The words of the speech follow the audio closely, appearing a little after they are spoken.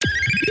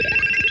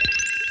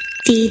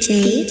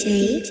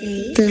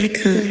DJ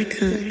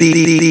Blackhawk.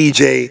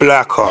 DJ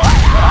Blackhawk.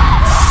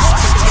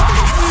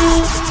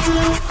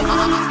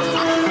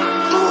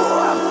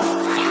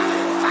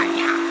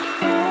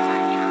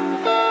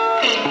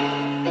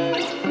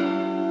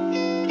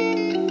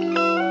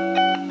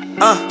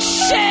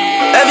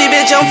 Every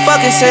bitch I'm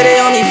fucking say they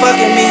only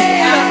fucking me.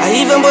 I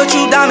even bought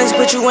you diamonds,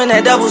 put you in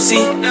that double C.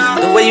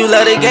 The way you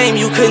love the game,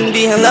 you couldn't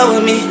be in love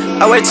with me.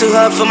 I work too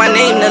hard for my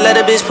name to let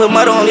a bitch put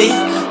mud on me.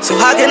 So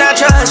how can I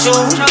trust you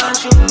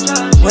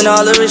when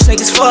all the rich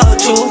niggas fuck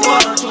you?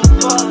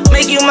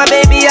 Make you my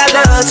baby, I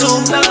love to.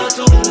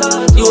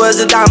 You was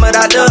a dime, but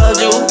I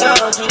loved you.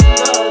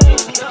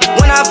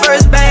 When I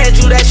first banged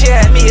you, that shit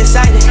had me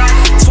excited.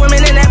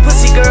 Swimming in that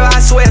pussy, girl,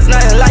 I swear it's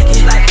nothing like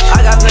it.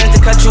 I got plans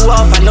to cut you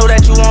off, I know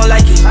that you won't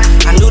like it.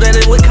 I knew that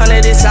it would come to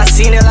this, I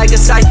seen it like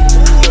a sight.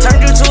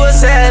 Turned you to a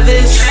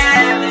savage.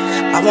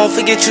 I won't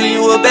forget you,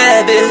 you a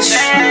bad bitch.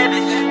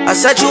 I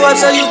set you up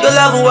so you could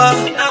level up,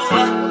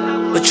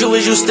 but you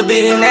was used to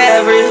being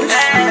average.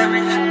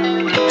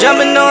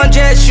 Jumping on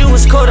jets, you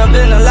was caught up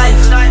in the life.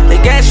 They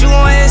gas you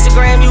on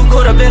Instagram, you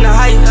caught up in the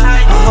hype.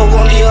 A hoe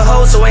gon' be a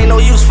hoe, so ain't no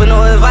use for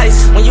no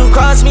advice. When you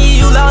cross me,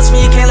 you lost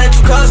me, can't let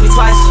you cross me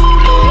twice.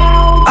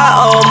 I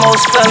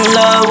almost fell in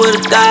love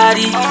with a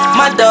thotty.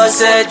 My dog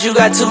said you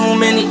got too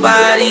many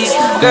bodies.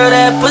 Girl,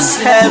 that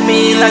pussy had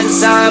me like a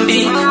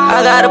zombie. I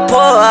gotta pour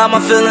out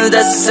my feelings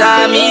that's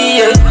inside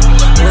me, yeah.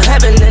 What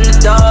happened in the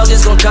dog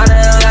is gon' come to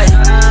light.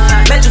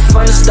 Met you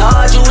from the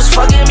start, you was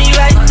fucking me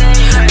right.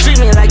 Treat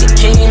me like a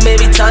king,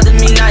 baby, talk to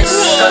me nice.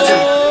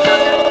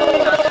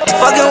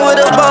 Fucking with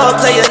a ball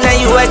player, now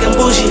you acting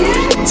bougie.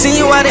 Seen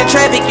you out in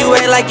traffic, you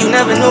act like you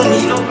never knew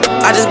me.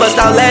 I just bust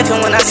out laughing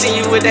when I seen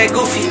you with that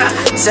goofy.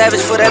 Savage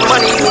for that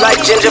money, you like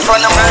ginger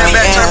from the mind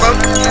back turbo.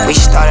 We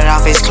started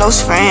off as close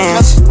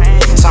friends.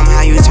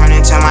 Somehow you turned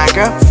into my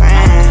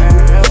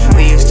girlfriend.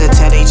 We used to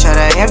tell each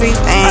other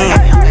everything.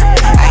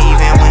 I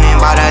even went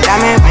and bought her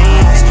diamond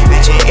rings,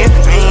 matching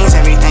earrings,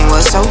 everything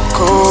was so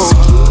cool.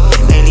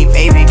 Lately,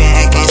 baby, been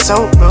acting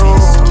so rude.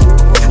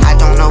 I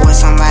don't know what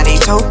somebody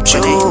told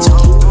you,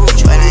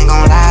 but ain't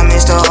gon' lie,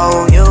 Mr.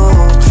 OU.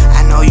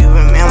 I know you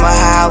remember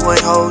how I would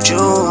hold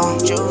you.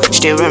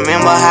 Still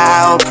remember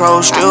how I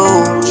approached you.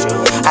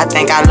 I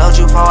think I loved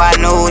you before I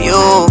knew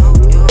you.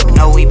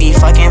 Know we be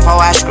fucking before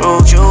I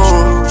screwed you.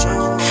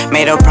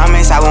 Made a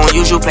promise I won't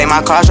use you. Play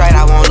my cards right,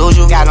 I won't lose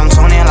you. Got them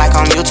tuning like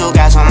I'm YouTube.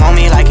 Got some on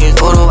me like it's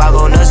voodoo. I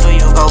go nuts till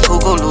you go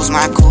cuckoo. Lose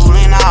my cool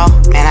and all.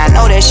 Man, I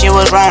know that shit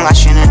was wrong. I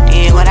shouldn't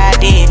did what I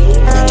did.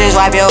 Just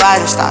wipe your eyes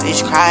and stop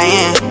this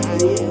crying.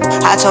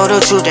 I told the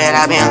truth that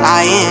I've been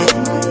lying.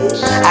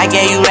 I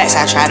gave you racks,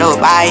 I tried to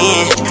buy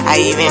in. I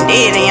even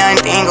did the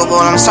unthinkable.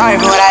 I'm sorry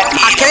for what I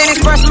did. I can't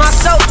express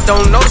myself,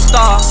 don't know the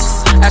stars.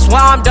 That's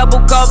why I'm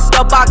double cupped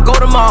up, I go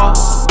to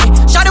Mars.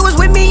 Shawty was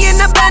with me in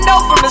the bando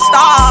from the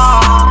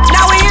start.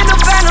 Now we in the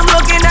phantom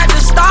looking at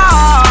the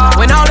stars.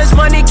 When all this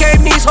money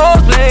came, these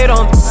hoes played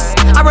on me.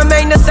 I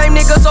remain the same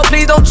nigga, so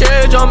please don't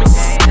change on me.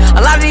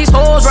 A lot of these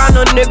hoes round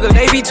a nigga,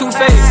 they be too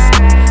fake.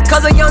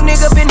 Cause a young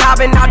nigga been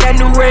hopping out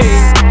that new raid.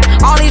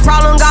 All these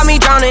problems got me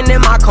drowning in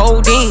my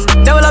codeine.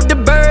 Double up the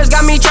birds,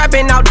 got me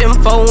trapping out them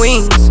 4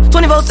 wings.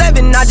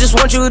 24/7, I just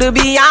want you to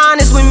be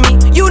honest with me.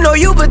 You know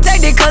you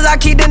protected cause I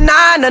keep the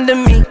 9 under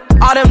me.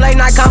 All them late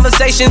night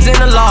conversations in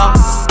the law.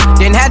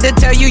 Didn't have to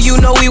tell you, you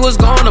know we was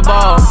going to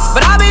ball.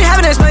 But I been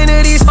having to explain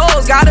to these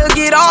hoes, gotta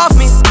get off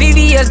me.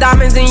 VVS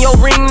diamonds in your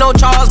ring, no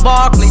Charles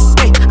Barkley.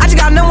 Hey, I just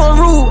got no one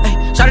rule, hey,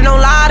 shawty don't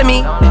lie to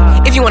me.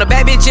 If you want a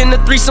bad bitch in the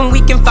threesome,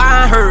 we can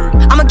find her.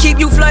 I'ma keep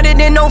you flooded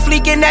and no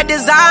fleek in that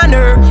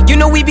designer. You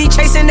know we be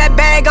chasing that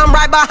bag, I'm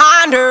right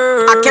behind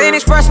her. I can't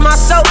express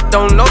myself,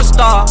 don't know the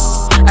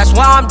stars. That's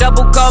why I'm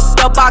double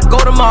cupped up, I go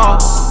to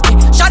Mars.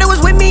 Shawty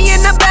was with me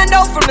in the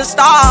bando from the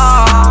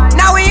start.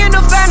 Now we in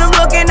the phantom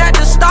looking at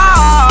the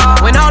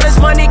stars. When all this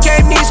money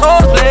came, these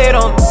hoes played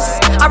on me.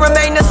 I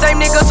remain the same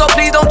nigga, so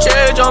please don't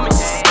change on me.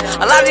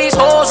 A lot of these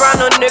hoes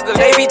round a nigga,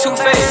 they be too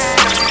fake.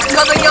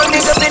 Cause a young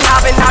nigga been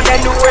hopping out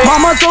that new way.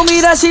 Mama told me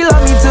that she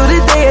loved me till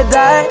the day I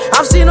die.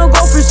 I've seen her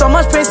go through so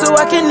much pain, so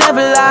I can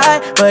never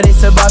lie. But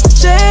it's about to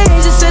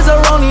change, this is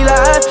her only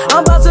life.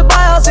 I'm about to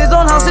buy houses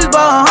on houses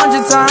about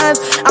 100 times.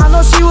 I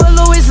know she will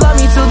always love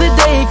me till the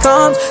day it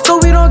comes.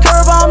 So we don't care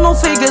about no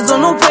figures or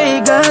no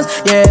pagans.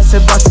 Yeah, it's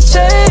about to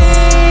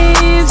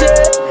change,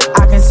 yeah.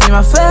 I can see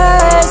my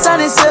face and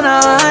it's in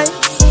her eye.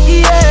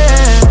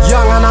 Yeah.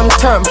 Young and I'm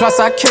turned, plus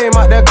I came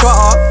out the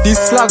gutter. These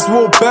slugs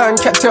will burn,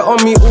 kept it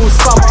on me all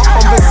summer.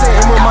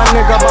 Conversating with my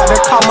nigga about the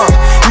come up.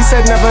 He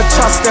said never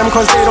trust them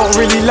cause they don't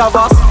really love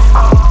us.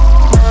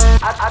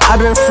 I've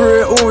been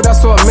through it all,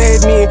 that's what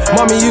made me.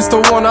 Mommy used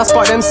to warn us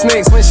about them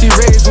snakes when she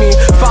raised me.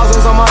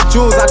 Thousands on my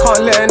jewels, I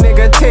can't let a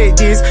nigga take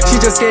these.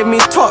 She just gave me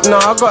top, now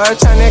I got her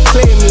trying to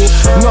claim me.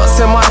 Knots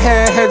in my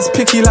hair, heads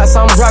picky like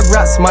some rag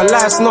rats. My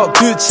life's not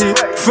Gucci,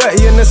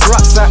 30 in this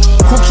rucksack.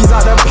 Cookies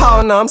out the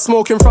power, now I'm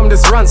smoking from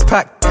this Rance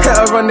pack. Hit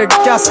her on the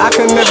gas, I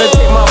can never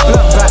take my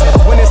blood back.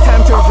 When it's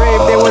time to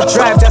rave, they will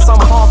drive, just some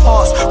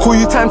half-hearts. Cool,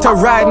 you time to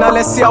ride, now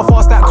let's see how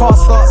fast that car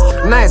starts.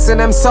 Nights in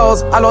them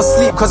cells, I lost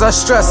sleep cause I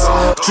stress.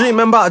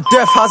 Dreaming about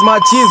death, how's my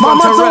G's gone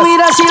to rest? Mama told me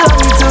that she loved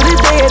me till the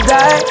day I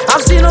die.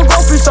 I've seen her go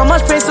through so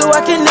much pain so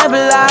I can never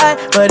lie.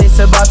 But it's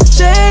about to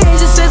change,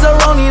 this is her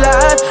only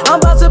life.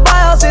 I'm about to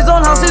buy houses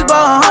on houses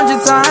about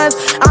 100 times.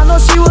 I know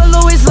she will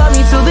always love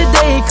me till the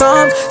day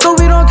comes. So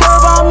we don't care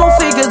about no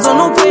figures or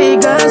no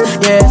pagans.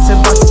 Yeah, it's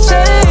about to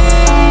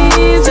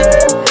change,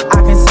 yeah. I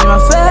can see my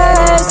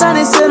face and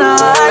it's in her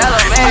eyes.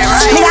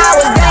 Nigga, I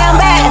was damn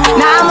bad,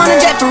 now I'm on a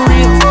jet for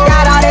real.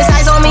 Got all this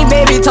ice on me,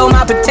 baby, told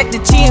my protector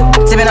chill.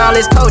 Sippin' all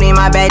this codeine,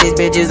 my baddest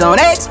bitches on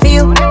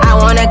X-Pill. I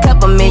want a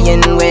couple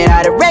million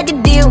without a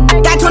record deal.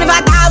 Got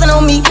 25,000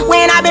 on me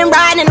when I been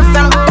riding in the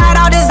Phantom. Got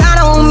all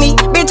designer on me,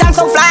 bitch, I'm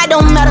so fly,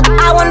 don't matter.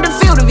 I wanted to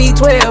feel the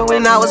V12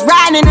 when I was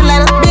riding in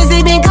Atlanta.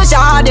 Busy been cush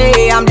all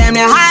day, I'm damn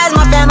near high as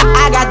my family.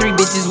 I got 3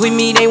 bitches with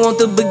me, they want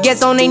the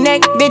baguettes on their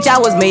neck. Bitch, I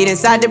was made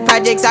inside the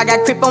projects, I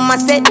got crip on my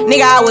set.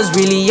 Nigga, I was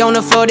really on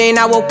the floor, then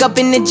I woke up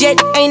in the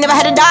jet. Ain't never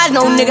had to dodge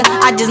no nigga,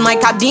 I just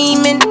might cop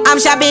demon. I'm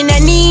shopping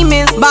at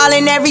Neiman's,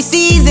 ballin' every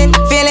season.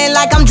 Feeling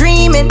like I'm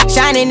dreaming,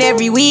 shining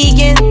every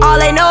weekend. All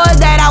they know is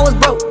that I was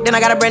broke, then I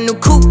got a brand new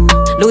coupe.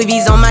 Louis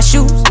V's on my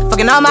shoes,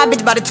 fucking all my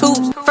bitch by the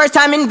tubes. First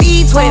time in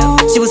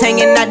V12, she was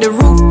hanging at the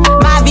roof.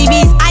 My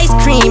VV's ice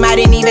cream, I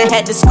didn't even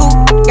have to scoop.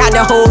 Got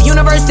the whole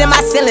universe in my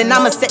ceiling,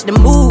 I'ma set the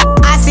mood.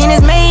 I seen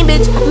this main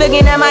bitch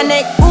looking at my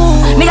neck, ooh.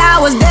 Nigga, I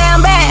was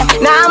damn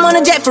bad, now I'm on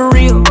a jet for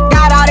real.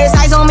 Got all this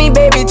ice on me,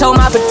 baby, told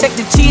my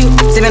protector chill.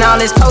 Sippin' all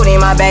this codeine,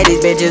 my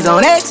baddest bitches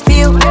on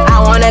X-Pill. I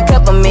want a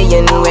couple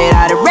million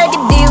without a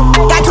record deal.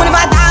 Got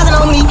 25,000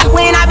 on me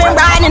when I been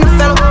riding in the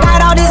Phantom. Got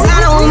all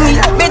designer on me,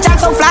 bitch, I'm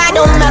so fly,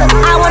 don't matter.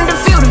 I wanted to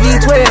feel the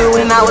V12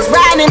 when I was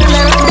riding in the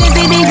Atlanta.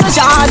 Busy been cush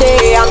all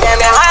day, I'm damn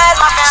near high as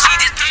my family.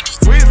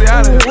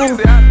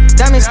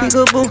 Diamond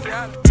speaker boo,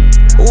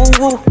 ooh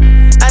woo.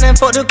 I done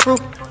fucked the crew,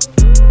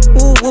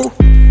 ooh woo.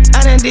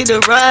 I done did the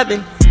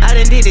robbing, I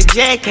done did the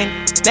jacking.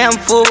 Now I'm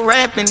full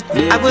rapping.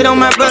 I put on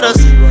my brothers,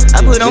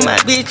 I put on my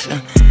bitch.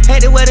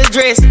 Had to wear the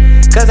dress,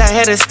 cause I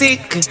had a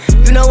stick.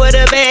 You know where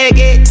the bag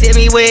at, tell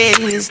me where it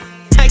is.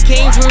 I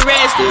came from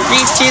rest, the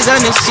riches on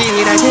the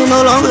shit. I can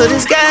no longer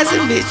disguise a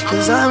bitch,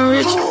 cause I'm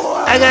rich.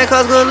 I got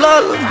cause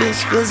galore,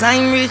 bitch, cause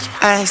I'm rich.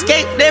 I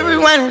escaped every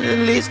one of the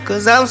list,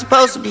 cause I'm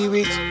supposed to be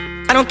rich.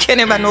 I don't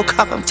care about no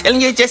cop, I'm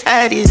telling you just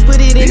how it is. Put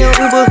it in an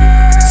Uber,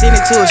 send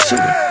it to a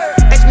shooter.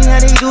 Ask me how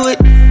they do it,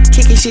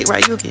 kicking shit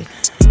right, you can.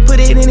 Put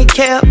it in a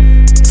cab,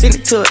 send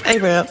it to an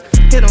A-Rap.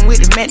 Hit them with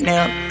the mat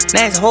now,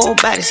 now it's a whole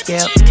body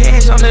scalp.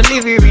 Cash on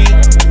delivery,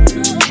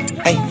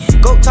 hey,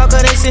 go talk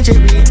of that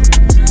century.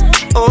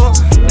 Oh,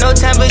 no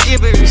time for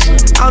gibberish.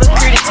 All the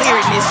pretty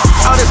clearness,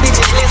 all the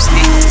bitches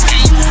lipstick.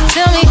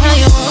 Tell me how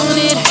you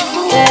want it,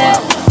 yeah.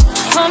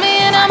 Call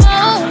me and I'm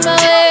on my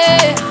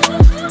way.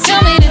 Tell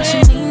me that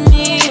you need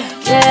me,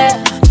 yeah.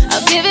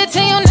 I'll give it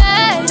to you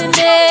night and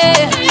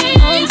day.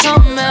 I'm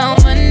talking about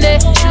Monday,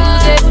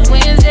 Tuesday,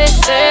 Wednesday,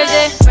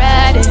 Thursday,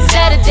 Friday,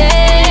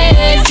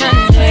 Saturday,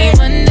 Sunday,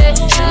 Monday,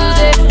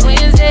 Tuesday,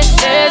 Wednesday,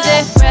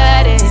 Thursday,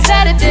 Friday,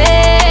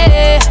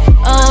 Saturday,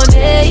 all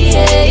day,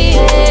 yeah,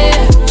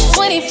 yeah.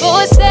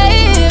 24/7,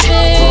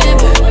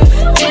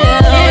 yeah,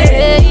 all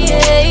day,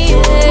 yeah,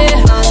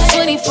 yeah.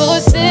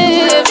 24/7.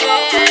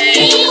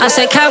 I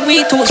said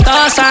Kyrie to a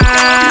star sign.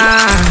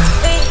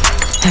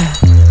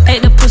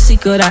 Ate the pussy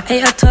good, I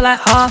ate her till like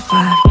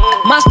 5:30.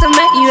 Must have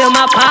met you in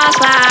my past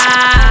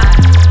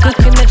life. Good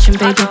connection,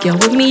 baby girl,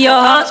 with me your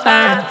heart's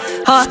fine.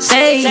 Heart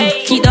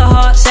safe, keep the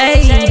heart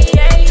safe.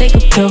 Take a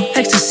pill,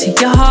 ecstasy,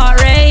 your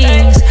heart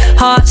race.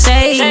 Heart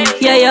safe,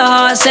 yeah, your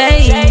heart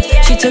safe.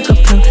 She took a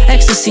pill,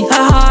 ecstasy,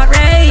 her heart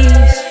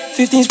race.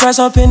 15 sprites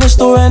up in the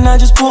store and I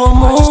just put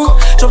 'em on.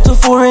 Dropped a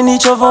 4 in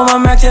each of them,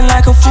 I'm acting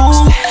like a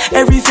fool.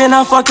 Everything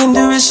I fucking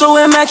do is so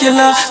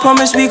immaculate.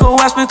 Promise we go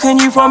west, but can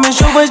you promise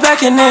your boys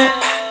back in it?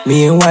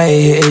 Me and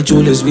White hit a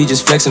jewelers, we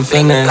just flex and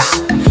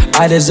finesse.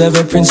 I deserve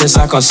a princess,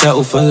 I can't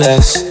settle for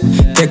less.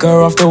 Take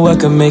her off the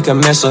work and make a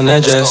mess on her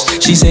dress.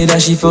 She say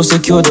that she feels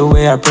secure the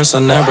way I press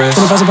on her breast.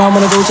 20,000 pounds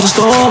when I go to the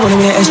store. When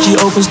I'm in SG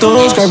open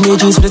stores. Grab me a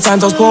jeans for the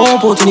times I was poor.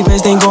 Bought 20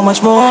 pairs, they ain't got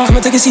much more. Come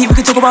and take a seat, we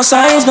can talk about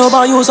science. Know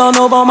about yours, I'll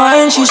know about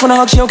mine. She just wanna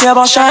hug, she don't care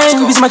about shine.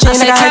 Scoobies in my chain,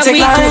 like I had to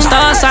take line.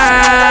 Star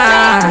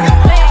sign.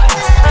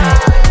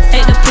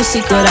 Ate the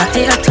pussy good, I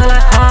ate her till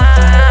like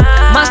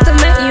 5:30. Must have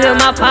met you in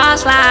my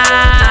past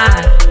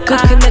life.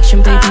 Good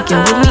connection, baby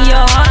girl, with me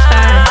your heart's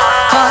fine.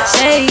 Heart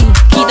safe,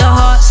 keep the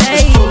heart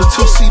safe.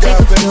 Take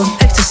a pill,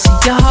 ecstasy,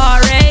 your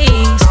heart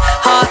race.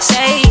 Heart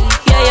safe,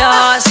 yeah, your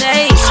heart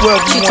safe.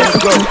 She took a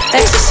pill,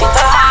 ecstasy,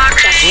 the heart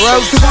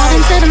race.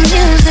 Vibing to the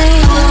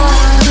music,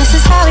 this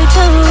is how we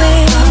do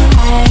it.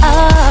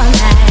 All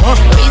night,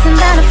 breezing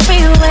down the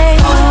freeway.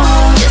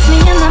 Just me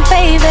and my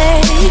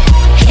baby,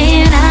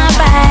 in our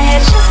bed.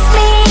 Just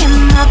me and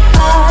my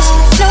boss,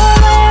 no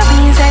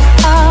worries at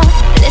all.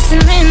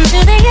 Listening to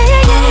the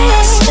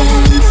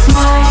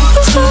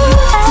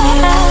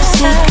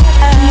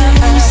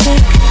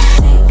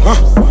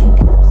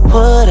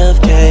Would've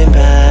came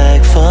back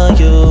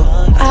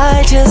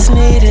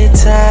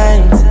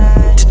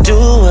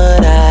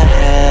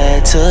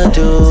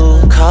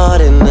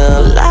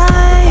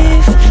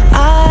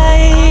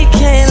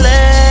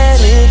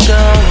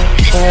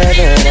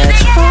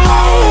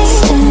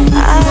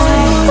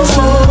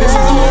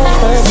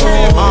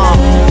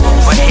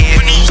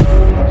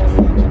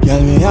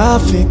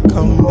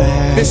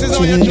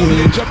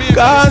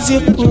 'cause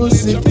your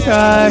pussy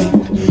tight.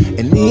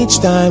 And each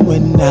time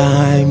when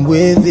I'm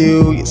with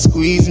you, you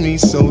squeeze me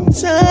so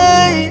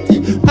tight.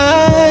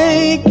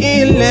 I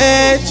can't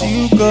let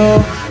you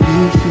go.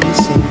 You feel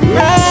so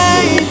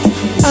right.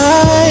 I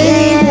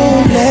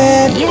won't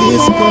let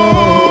this go.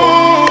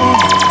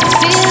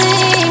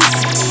 Feelings,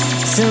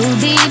 so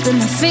deep in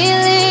my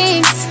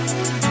feelings.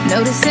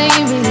 Notice that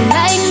you really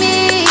like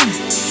me.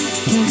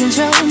 Can't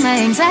control my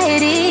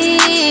anxiety.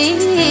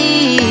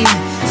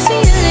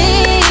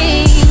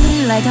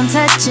 Feeling like I'm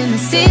touching the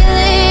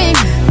ceiling.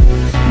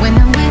 When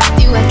I'm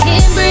with you, I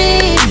can't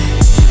breathe.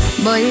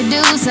 Boy, you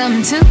do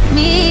something to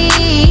me.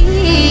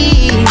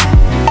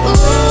 Ooh,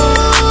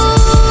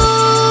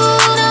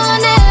 no,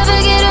 I'll never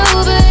get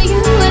over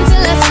you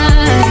until I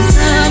find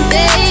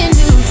something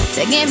new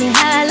that get me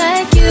high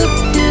like you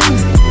do.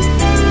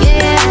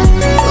 Yeah.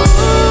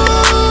 Ooh,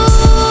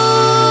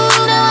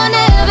 no, I'll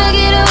never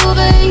get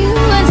over you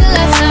until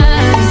I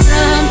find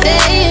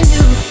something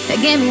new that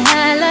get me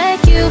high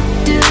like you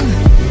do.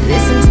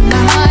 Listen to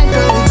my heart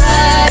go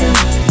bottom,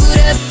 boot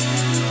up,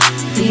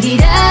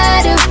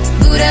 dee-dee-da-do,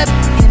 boot up,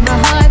 and my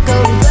heart go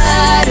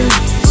bottom,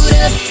 boot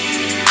up,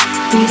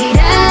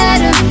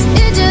 dee-dee-da-do.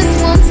 It just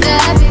won't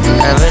stop, it go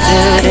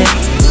bottom,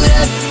 boot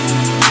up,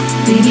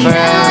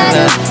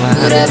 dee-dee-da-do,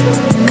 boot up,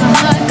 and my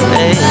heart go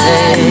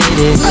bottom,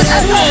 boot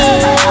up,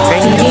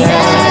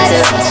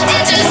 dee-dee-da-do.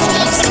 It just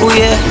won't stop. Oh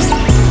yeah.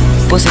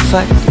 Pussy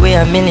fat, weigh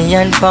 £1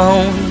 million.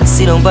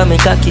 Sit down by me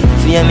cocky for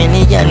 $1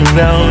 million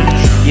round.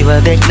 You a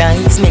big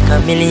nice, make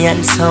 $1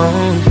 million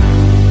sound.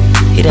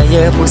 Hit a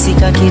your pussy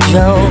cocky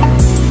drown.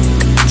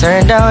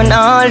 Turn down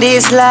all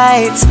these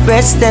lights,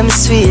 breasts them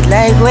sweet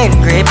like when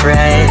grape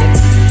ripe.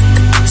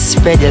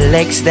 Spread your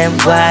legs them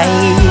wide,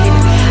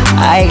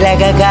 eye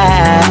like a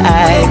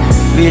guy.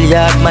 Real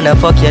yard man I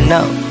fuck you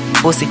now,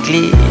 pussy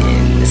clean.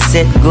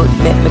 Set good,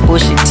 make me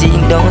push it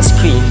in, don't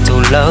scream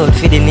too loud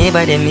for the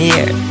neighbor them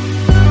here.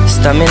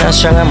 Stamina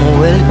strong, I'm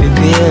well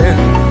prepared.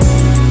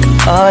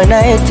 All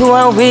night to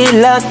a wheel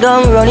lock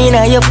down, running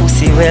at your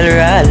pussy well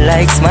raw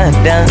like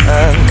SmackDown.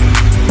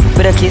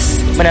 With a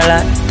kiss, when I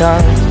lock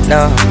down,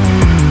 no.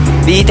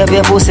 Beat up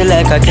your pussy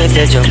like a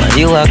kettle drum, and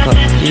you walk up,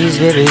 please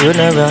baby, you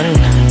no run.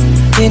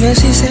 You know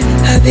she said,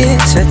 I be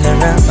sweating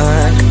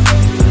around.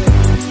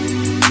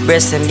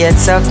 Breast them get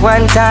sucked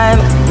one time,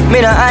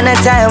 me no on a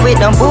time with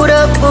them boot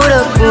up, boot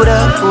up, boot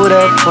up, boot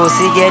up.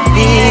 Pussy get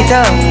beat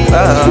up,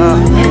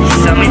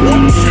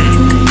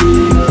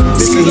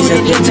 squeeze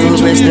up your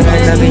two breasts, the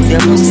right of it, your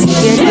pussy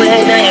get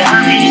wet.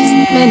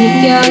 Many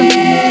girl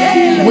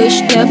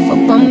wish death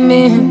upon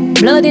me.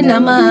 Blood in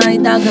my eye,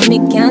 dog, and me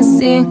can't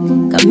see.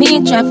 Cause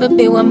me try to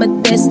be what my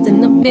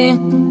destiny be.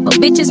 But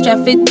bitches try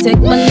to take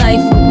my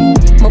life away.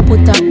 Ma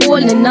put a hole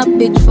in a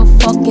bitch for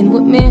fucking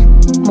with me.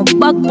 My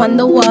back on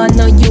the wall,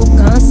 now you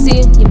can't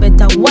see. You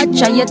better watch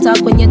how you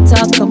talk when you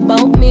talk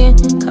about me.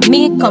 Cause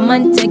me come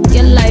and take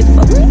your life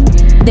away.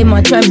 They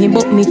might try me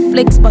but me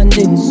flex on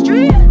them.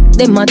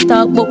 They might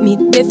talk but me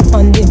deaf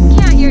on them.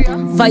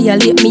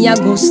 Violate me, I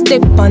go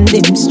step on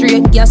them.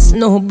 Straight gas,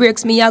 no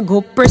brakes, me, I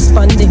go press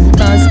on them.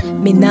 Cause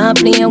me not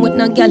playing with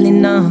no gal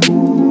in now.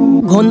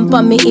 Gun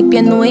pa me if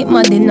you know it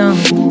mad now.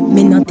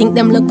 Me not think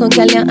them look a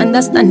gal you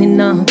understanding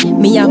now.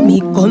 Me have me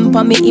gun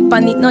pa me if I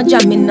need no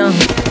jamming now.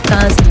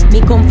 Cause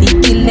me come fi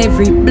kill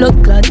every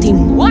blood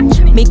clotting.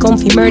 Me come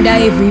fi murder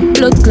every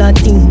blood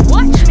clotting.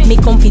 Me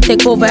come fi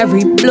take over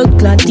every blood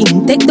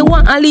clotting. Take the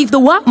one and leave the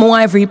one more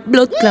every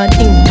blood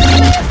clotting.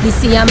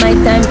 This year my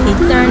time fi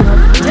turn up.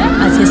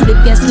 As you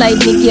slip you slide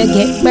me you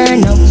get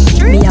burned up.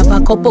 Me have a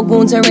couple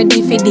goons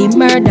already for the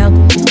murder.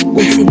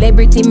 With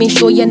celebrity me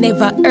show you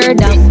never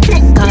heard of.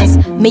 Cause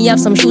me have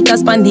some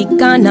shooters pan the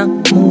corner.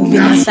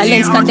 Moving my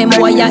silence cause them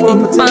wire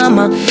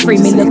informer. Free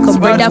me look a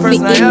brother fi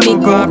in me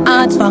go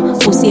hard for.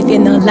 Pussy if you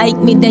not like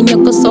me then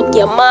you go suck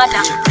your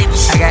mother.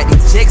 I got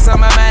these chicks on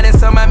my mind and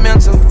some my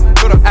mental.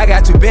 I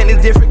got two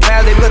Bentleys, different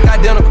cars, they look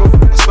identical.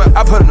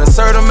 I put in a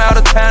certain amount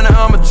of time and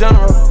I'm a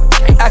general.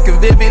 I can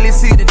vividly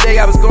see the day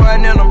I was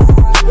going in them.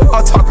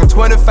 I'm talking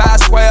 25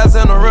 squares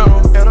in a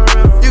room.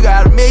 You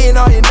got $1 million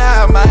on you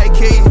now, my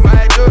key.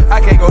 I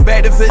can't go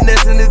back to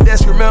fitness in this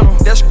detrimental.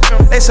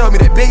 They showed me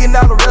that $1 billion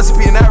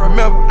recipe and I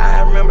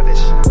remember this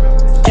shit.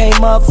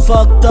 Came up,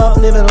 fucked up,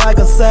 living like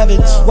a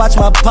savage. Watch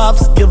my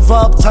pops give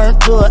up, turn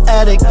to an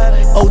addict.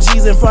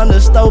 OGs in front of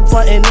the stove,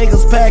 frontin'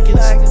 niggas package.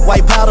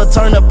 White powder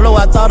turn to blue,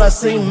 I thought I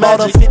seen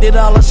magic.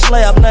 $50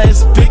 slab, now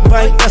it's Big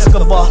Bank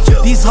Escobar.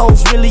 These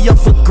hoes really up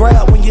for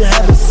grab when you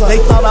having some. They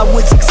thought I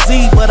would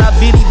succeed, but I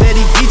bitty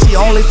Betty Vici.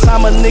 Only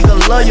time a nigga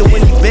love you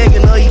when he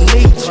begging or he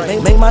need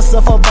you. Made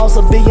myself a boss,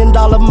 $1 billion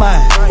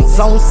mind.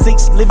 Zone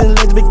 6, living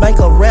legend, Big Bank,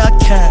 a rare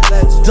kind.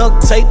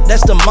 Duct tape,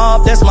 that's the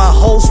mob, that's my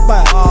whole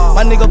spine.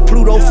 My nigga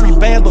Pluto free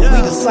band, but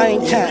we the same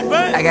kind.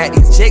 I got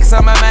these chicks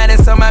on my mind and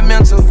some my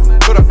mental.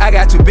 I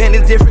got two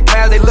Bentleys, different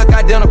cars, they look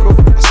identical.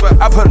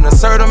 I put in a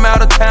certain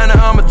amount of time and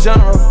I'm a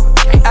general.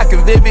 I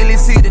can vividly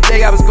see the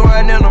day I was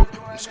going in them.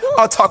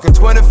 I'm talking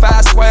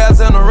 25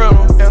 squares in a room.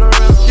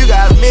 You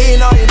got $1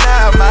 million on you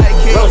now, my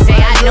kid. Rose,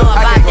 I know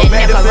about that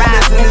nigga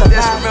rap.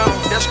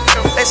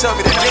 They showed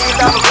me the $1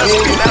 million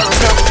recipe, and I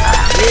remember.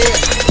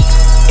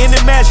 In the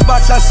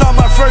matchbox, I saw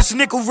my first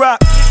nickel rock.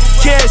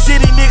 Cash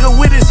City nigga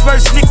with his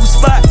first nickel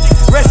spot.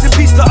 Rest in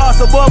peace to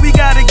Arthur, boy, we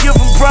gotta give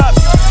him props.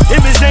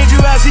 Image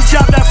Angel as he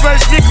chopped that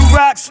first nickel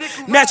rocks.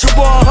 Natural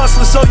born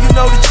hustler, so you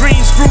know the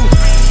dreams grew.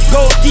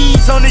 Gold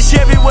D's on the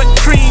Chevy, what the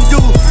cream do?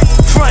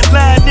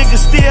 Frontline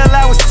nigga, still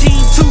I was team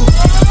 2.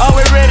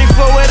 Always ready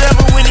for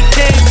whatever when it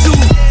came to.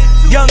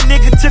 Young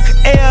nigga took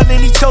an L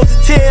and he chose to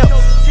tell.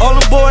 All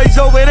them boys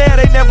over there,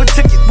 they never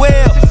took it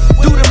well.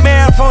 Do the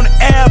math on the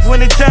app when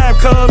the time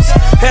comes.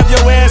 Have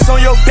your ass on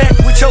your back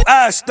with your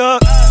eyes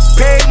stuck.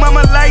 Paid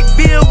mama light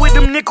bill with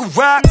them nickel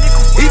rock.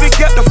 Even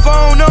kept the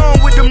phone on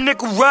with them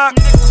nickel rock.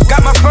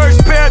 Got my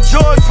first pair of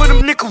Jordans for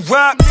them nickel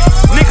rock.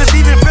 Niggas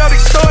even felt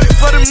extorted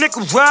for them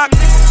nickel rock.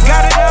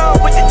 Got it all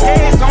with the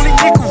days, only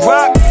nickel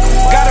rock.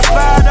 Got a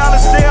 $5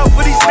 sale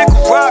for these nickel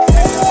rock.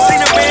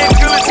 Seen a man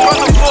kill his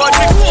mother for a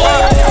nickel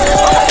rock.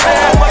 I'm a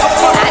bad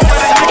motherfucker for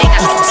the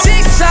nickel rock.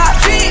 6 top,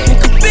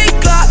 nigga big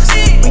glocks.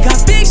 We got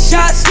big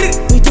shots,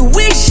 we do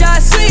weak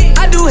shots.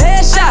 I do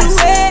headshots,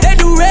 they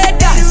do red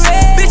dots.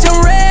 Bitch,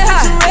 I'm red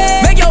hot,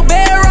 make your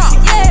bed rock.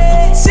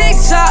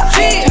 6 top,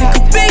 nigga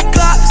big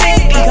glocks.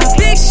 We got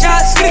big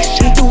shots,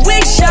 we do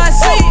weak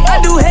shots. I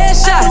do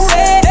headshots,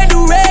 they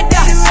do red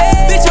dots.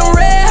 Bitch, I'm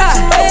red hot,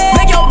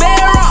 make your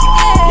bed rock.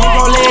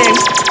 Roll legs,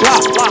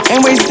 rock.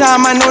 Ain't waste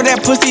time, I know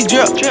that pussy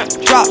drip,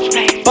 drop.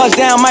 Bust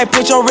down, might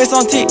put your wrist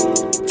on tick.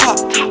 Top.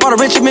 Bought a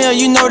rich meal,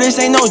 you know this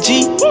ain't no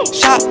G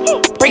shot.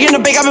 Breaking the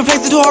bank, I've been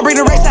flexing too hard, bring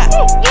the race out.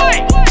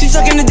 She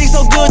sucking the dick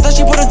so good, thought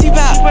she put her teeth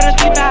out.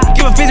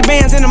 Give her 50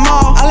 bands in the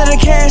mall, I let her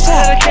cash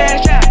out.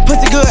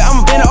 Pussy good,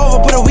 I'ma bend her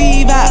over, put a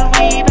weave out.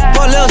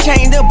 Put a little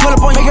chain, they'll pull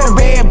up on you, make her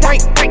red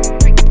break.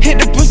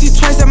 Hit the pussy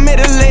twice, I made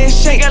her leg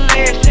shake.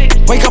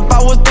 Wake up,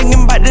 I was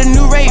thinking about the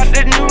new rate.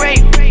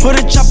 Put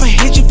a chopper,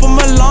 hit you from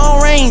a long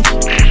range.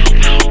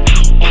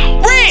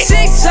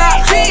 6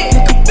 top,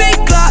 nigga big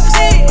glocks.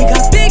 We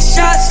got big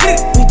shots,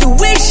 we do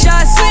weak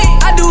shots.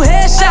 I do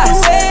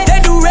headshots, they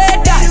do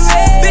red dots.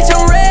 Bitch,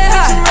 I'm red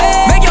hot,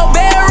 make your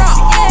bed rock.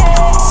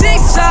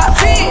 6 top,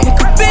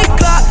 nigga big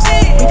glocks.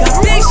 We got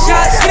big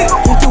shots,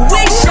 we do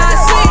weak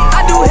shots.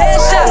 I do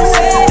headshots,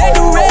 they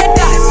do red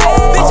dots.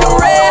 Bitch, I'm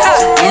red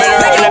hot,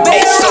 make your bed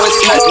rock. So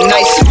it's nothing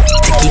nice.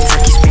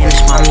 Tiki-taki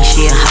Spanish mommy,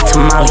 she a hot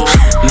tamale.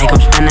 Make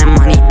 'em spend that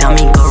money,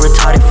 dummy, go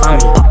retarded for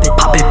me.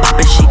 Pop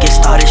it, she get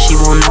started, she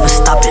won't never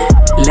stop it.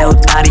 Lil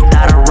Thotty,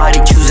 righty,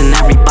 choosing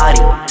everybody.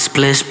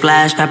 Split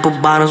splash, apple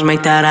bottles,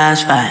 make that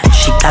ass fat.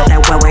 She got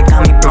that wet,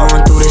 got me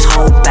blowing through this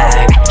whole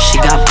bag. She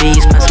got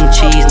B's, spent some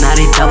cheese, now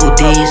they double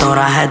D's. Thought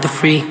I had the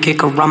free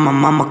kick around my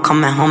mama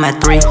coming home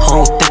at 3.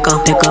 Whole thicker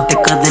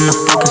than a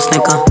fucking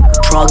Snicker.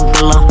 Drug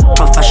dealer,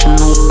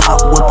 professional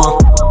pop whipper.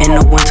 In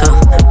the winter,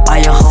 buy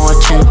a whole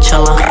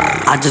chinchilla.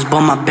 I just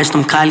bought my bitch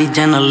them Kylie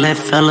Jenner lip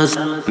fillers.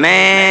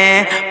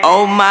 Man,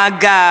 oh my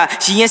God,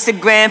 she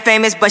Instagram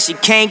famous, but she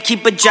can't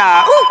keep a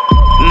job. Ooh.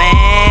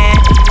 Man,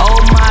 oh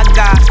my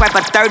God, swipe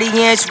a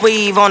 30-inch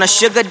weave on a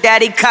sugar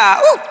daddy car.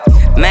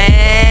 Ooh.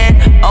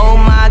 Man, oh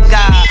my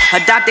God,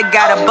 her doctor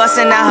got her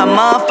busting out her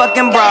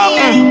motherfucking bra.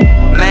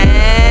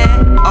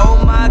 Man,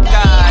 oh my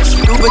God, she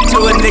Uber to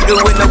a nigga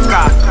with no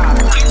car.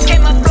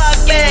 Came my block,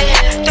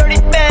 yeah, dirty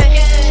bag,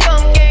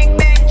 skunk gang,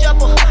 big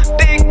trouble,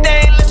 big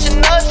thing, let your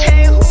nuts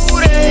hang,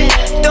 who they?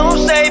 Don't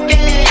say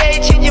PPA,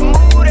 change your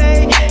mood,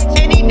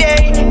 any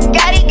day,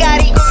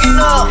 gotti, cooking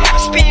up,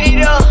 speed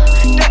it up,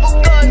 double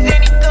guns,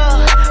 any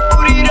gun,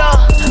 boot it up,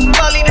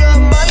 molly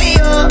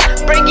up,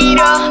 break it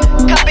up,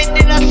 cop it,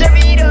 then I serve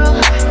it up,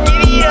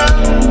 give it up,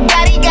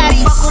 gotti,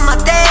 fuck with my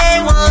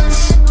day ones,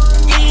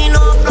 yeah, you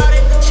know I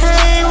flooded the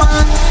chain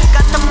ones,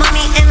 got the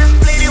money and I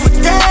split it with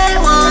day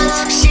ones,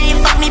 she ain't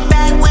fuck me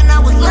back when I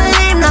was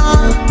lame, no,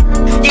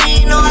 yeah,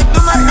 you know I do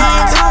my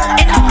legs,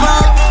 in the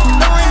club,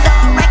 going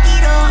down, rack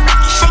it up,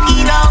 shake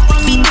it up,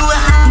 when we do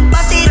it how I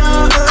bust it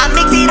up, I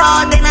mix it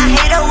all, then I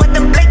hit her with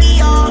the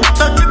blicky up,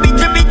 so drippy,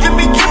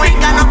 you ain't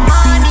got no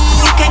money,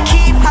 you can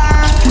keep her,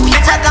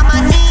 bitch I got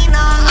my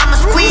Nina, I'ma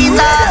squeeze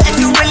her, if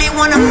you really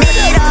wanna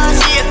meet her,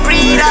 she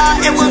agreed her,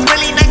 it was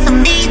really nice to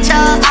meet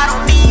ya, I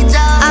don't need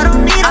ya,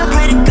 I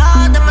pray to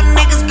God that my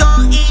niggas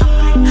gon' eat,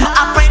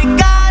 I pray to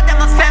God that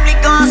my family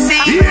gon'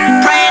 see,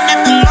 praying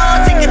that the Lord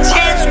take a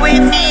chance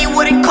with me,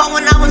 wouldn't call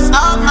when I was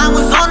up, I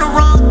was on the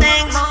wrong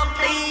things, I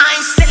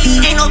ain't silly,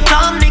 ain't no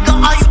dumb nigga,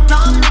 all you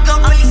dumb nigga,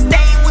 really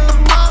stay with the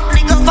pump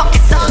nigga, fuck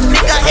it up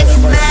nigga, if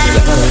you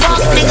mad, fuck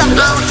nigga, I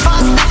don't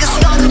trust niggas,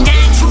 skunk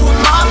gang, true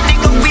mob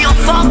nigga, we don't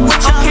fuck with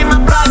ya, okay my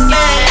block,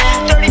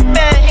 yeah, dirty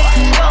bag,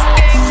 skunk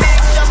gang, big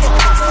trouble,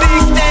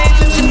 big thing,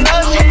 let your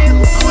nuts hang,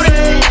 who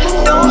they?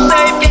 Don't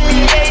say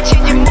PPA,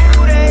 change your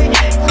mood,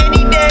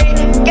 any day,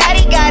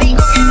 gotti,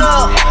 cooking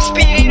up,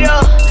 speed it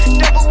up,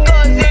 double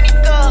guns, any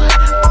gun,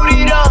 boot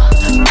it up,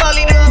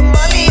 molly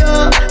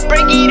up,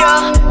 break it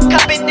up,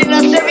 cop it, then I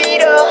serve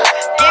it up,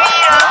 give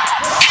it up.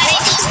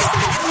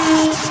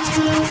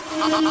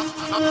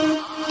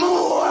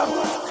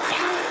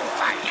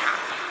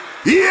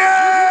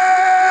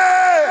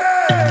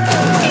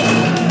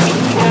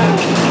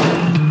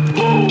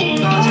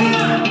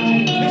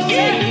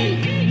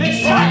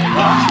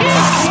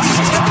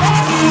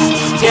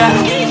 yeah.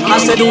 I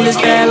said all is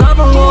fair, love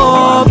and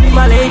war. Be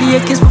my lady a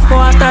kiss before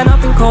I stand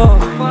up in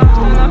court.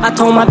 I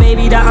told my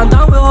baby that I'm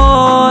done with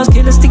whores.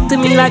 Killers stick to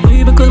me like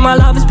glue because my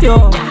love is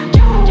pure.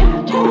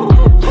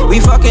 We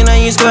fucking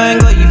and you squaring,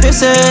 got you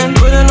pissing.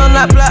 Putting on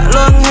that black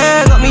long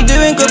hair, got me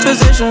doing good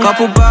position.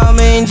 Couple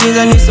Balmain jeans,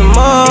 I need some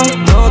more.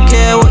 Don't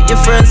care what your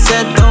friends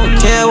said, don't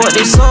care what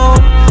they saw.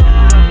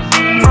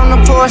 From the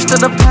Porsche to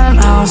the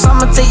penthouse,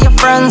 I'ma take your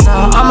friends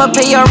out. I'ma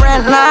pay your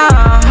rent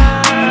now.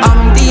 I'm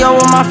in Dio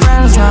with my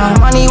friends now.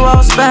 Money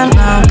well spent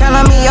now. Can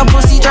I meet your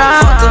pussy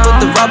drown? Fucked it with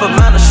the rubber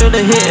man, I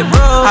should've hit it,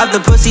 bro. Have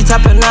the pussy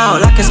tapping out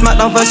like a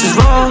SmackDown versus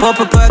Raw.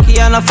 Pop a perky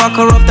and I fuck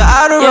her off the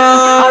outer road.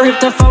 I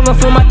ripped her phone and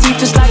feel my teeth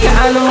just like an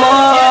animal.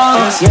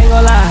 You ain't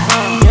gon' lie.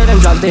 Yeah, them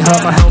drugs, they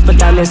hurt my health, but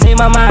damn, they save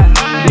my mind.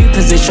 New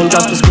position,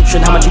 just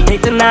prescription, how much you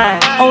take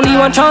tonight? Only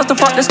one chance to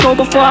fuck this girl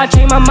before I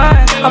change my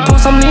mind. I pour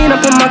some lean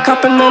up in my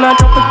cup and then I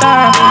drop it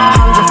down.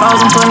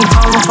 100,000,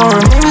 20,000 for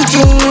a Mary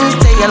Jeans.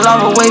 Take your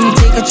love away, we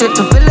take a trip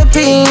to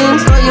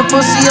Philippines. Throw your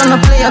pussy on the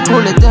plate, I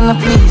call it dinner,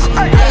 please.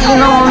 Yeah, you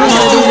know I'm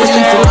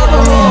Mr. for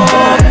loving me.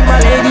 My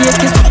lady a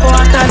kiss before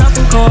I stand up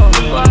in court.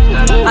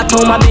 I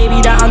told my baby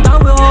that I'm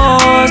done with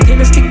whores.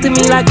 Killers stick to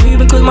me like glue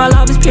because my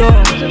love is pure.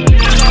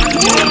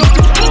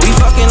 We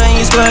fucking and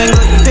you squaring,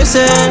 got you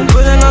pissing.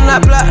 Putting on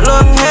that black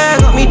long hair,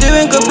 got me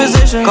doing good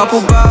position.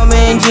 Couple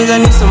Balmain jeans, I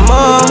need some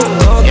more.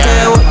 Don't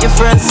care what your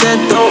friends said,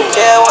 don't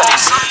care what they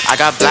said. I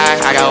got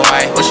black, I got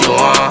white, what you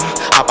want?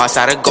 Hop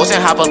outside a ghost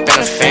and hop up in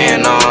a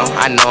fan on.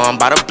 I know I'm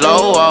about to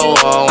blow, oh,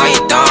 oh, when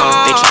you done.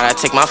 They try to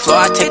take my flow,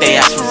 I take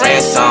their ass for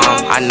ransom.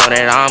 I know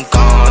that I'm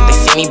gone, they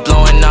see me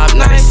blowing up,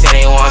 now they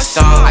say they want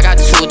some. I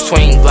got 2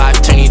 twin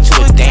blocks, turn you to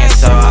a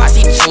dancer. I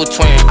see 2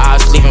 twin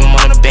eyes, leave him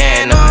on a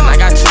banner. I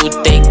got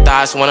 2 thick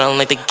thighs, wanna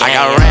link the game. I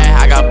got red,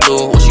 I got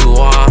blue, what you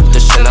want? The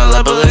Chanel,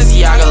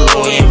 Balenciaga,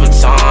 Louis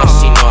Vuitton.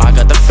 She know I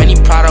got the Fendi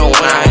Prada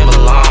when I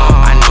belong.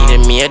 I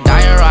needed me a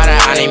diorata,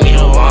 I need me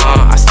to want.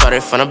 I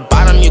started from the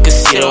bottom, you can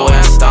see the way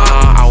I stung.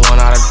 I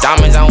want all the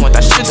diamonds, I want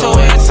that shit to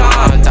wear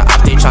time. The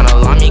op, they tryna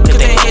lie me cause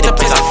they hate the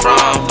place I'm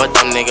from. But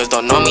them niggas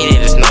don't know me,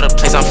 they just know the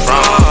place I'm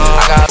from.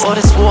 I got all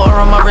this water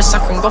on my wrist, I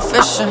can go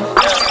fishing.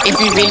 If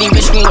you really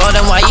wish me well,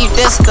 then why you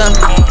distant?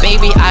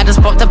 Baby, I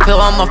just popped a pill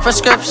on my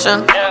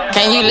prescription.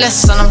 Can you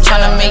listen? I'm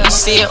tryna make you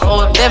see it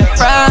all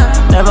different.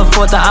 Never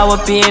thought that I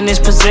would be in this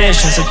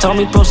position. So tell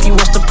me, broski,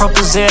 what's the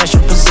proposition?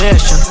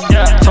 Position.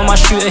 Told my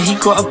shooter he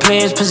gotta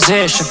play his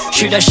position.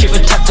 Shoot that shit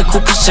with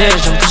tactical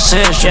precision.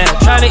 Precision. Yeah,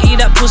 try to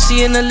eat that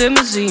pussy in a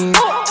limousine.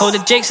 Told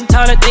the Jakes in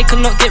town that they could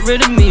not get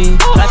rid of me.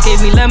 Life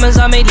gave me lemons,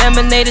 I made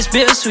lemonade, it's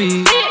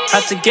bittersweet.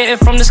 Had to get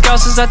it from the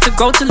Scousers, had to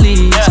go to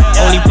Leeds.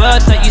 Only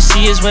birds that you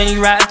see is when you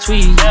write a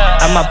tweet.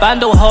 And my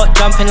bando hot,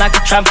 jumping like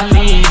a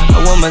trampoline. A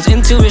woman's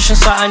intuition,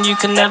 something you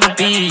can never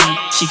be.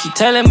 She keep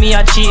telling me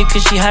I cheated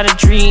cause she had a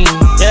dream.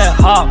 Yeah,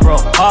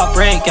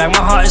 heartbreak, gang,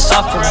 my heart is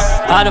suffering.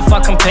 How the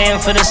fuck I'm paying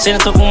for the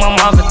sins that all my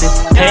mother did?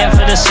 Paying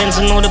for the sins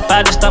and all the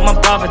baddest that my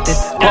brother did.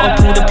 Gotta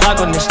pull the plug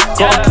on this,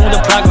 gotta pull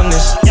the plug on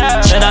this.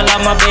 Said I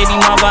love my baby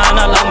mother and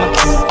I love my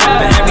kid.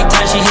 But every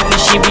time she hit me,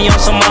 she be on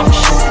some other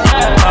shit.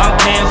 I'm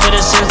paying for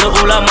the sins that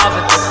all her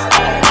mother did.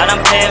 And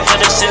I'm paying for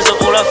the sins that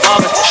all her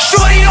father did.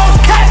 Shorty, don't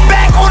cat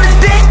back on the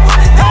dick.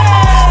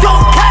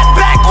 Don't cat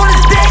back on the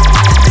dick.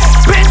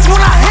 Bitch, when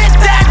I hit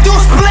that, do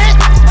a split.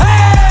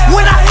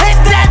 When I hit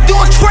that, do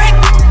a trick.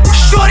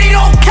 Shorty,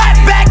 don't cat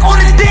back on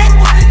the dick.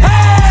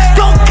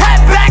 Don't cat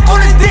back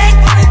on the dick.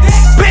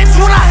 Bitch,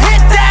 when I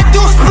hit that, do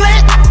a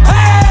split.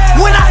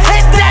 When I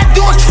hit that,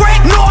 do a trick.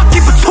 No, I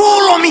keep a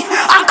tool on me.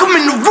 I come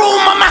in the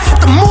room, I might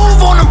have to move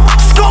on them.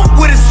 Scope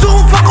with a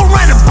zoom, fuck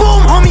around and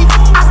boom, homie.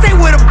 I stay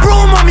with a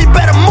broom, homie.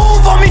 Better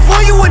move on me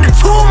before you in the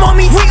tomb,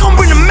 homie. We gon'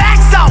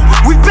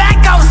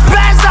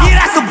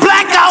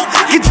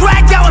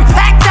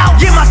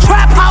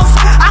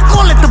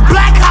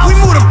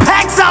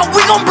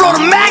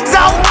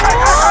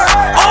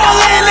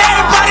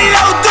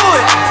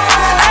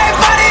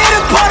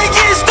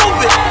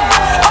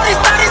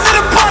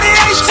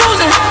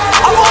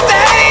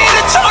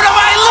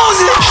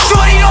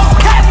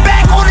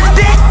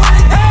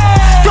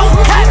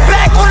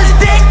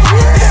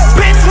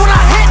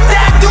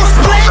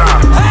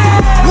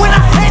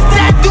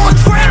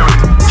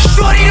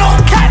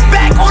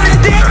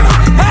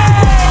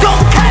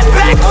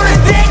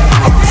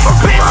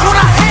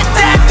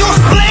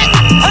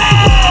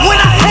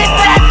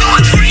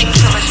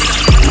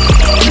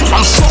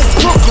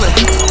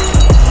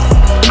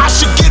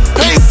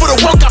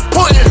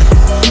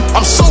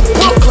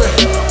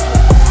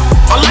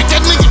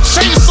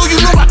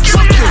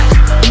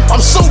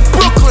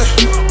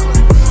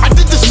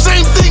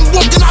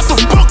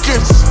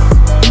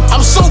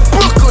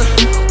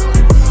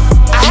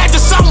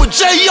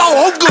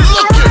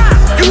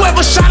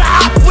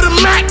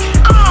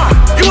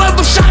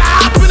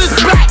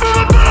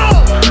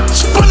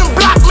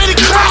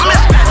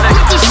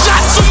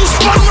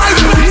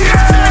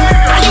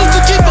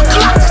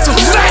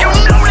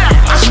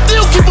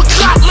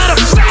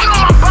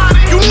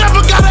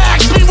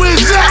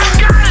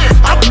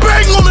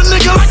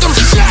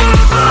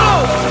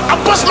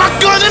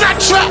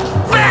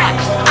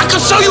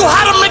 show you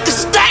how to make a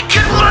stack.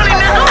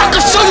 I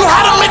can show you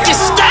how to make it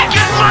stack.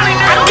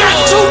 I got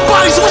 2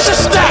 bodies, what's your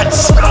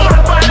stats?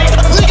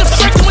 Nigga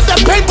faking with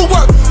that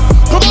paperwork.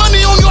 Put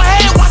money on your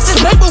head, watch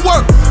this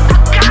paperwork.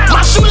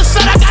 My shooter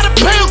said I gotta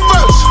pay him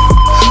first.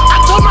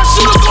 I told my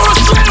shooter go to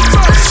slam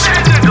first.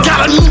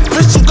 Got a new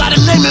pistol, gotta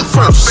name it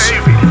first.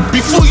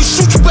 Before you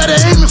shoot, you better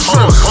aim it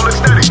first.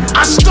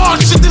 I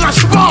start shit, then I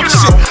spark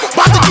shit.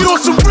 About to get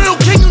on some real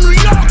King of New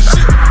York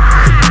shit.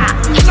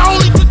 And I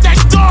only did that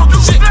dog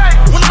shit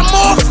when I'm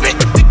off it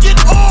to get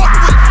off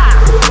it.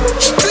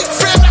 Street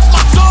fam, that's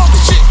my dog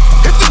shit.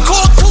 If you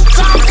call 2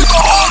 times, you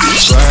go off it.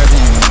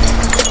 Swerving,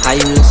 how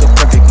you look so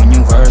perfect when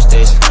you worst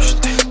days.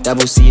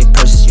 Double C it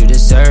purses, you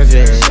deserve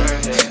it.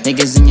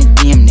 Niggas in your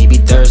DM, they be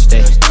thirsty.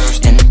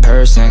 And in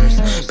person,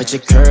 but you're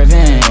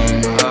curving.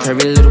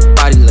 Curvy little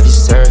body, love your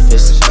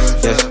surface.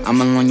 Yeah, I'm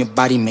alone, your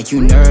body make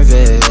you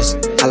nervous.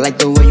 I like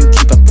the way you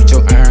keep up with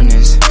your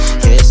earnings.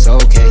 Yeah, it's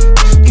okay,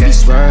 you be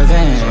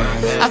swerving.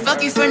 I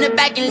fuck you from the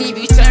back and leave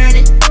you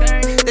turning.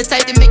 The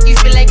type to make you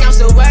feel like I'm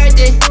so worth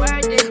it.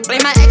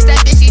 Blame my ex,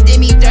 that bitch, she did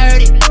me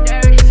dirty.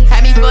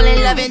 Had me fall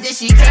in love and then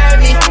she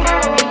curved me.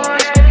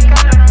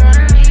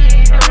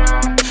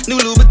 New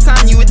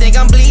Louboutin, you would think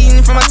I'm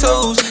bleeding from my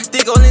toes.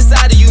 Dig all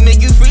inside of you,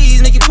 make you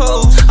freeze, make you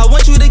pose. I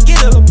want you to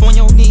get up on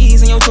your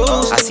knees and your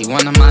toes. I see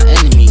one of my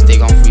enemies, they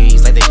gon'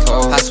 freeze like they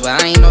cold. I swear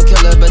I ain't no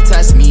killer, but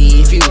test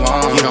me if you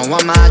want. You don't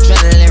want my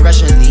adrenaline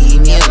rush and leave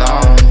me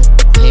alone.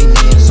 Leave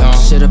me alone.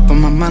 Shit up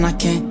on my mind, I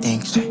can't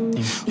think straight.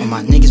 All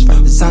my niggas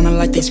right designer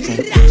like they scream.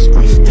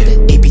 Did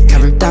an AP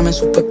covered diamonds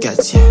with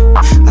baguettes, yeah.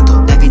 I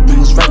thought everything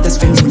was right, that's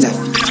when you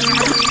left.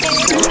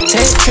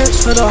 Take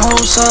trips for the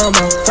whole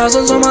summer.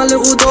 Thousands on my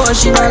little daughter,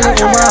 she my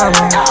little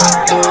mama.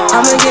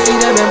 I'ma get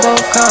you them in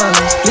both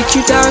colors. Lick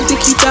you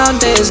down,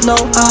 there's no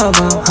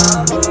other.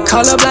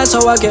 Color blind,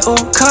 so I get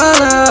all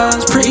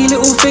colors. Pretty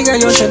little finger,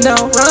 your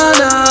Chanel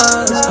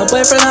runners. My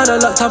boyfriend had her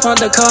locked up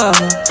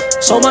undercover.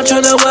 So much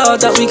of the world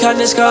that we can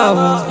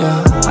discover.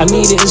 Yeah. I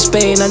need it in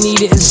Spain, I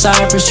need it in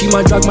Cyprus. She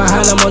my drug, my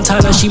Hannah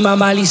Montana, she my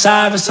Miley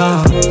Cyrus.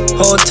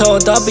 Hotel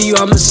W,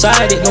 I'm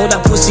beside it. Know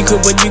that pussy good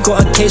when you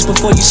got a taste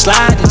before you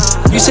slide it.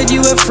 You said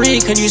you were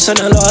free, cause you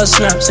sent a lot of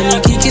snaps. And you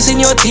keep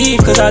kissing your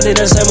teeth, cause I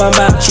didn't send one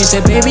back. She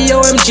said, baby,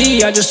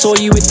 OMG, I just saw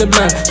you with the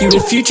man. You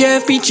in future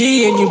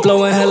FBG and you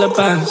blowing hella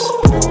bands.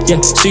 Yeah,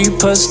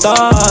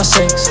 superstar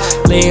sex.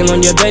 Laying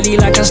on your belly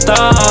like a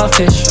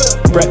starfish.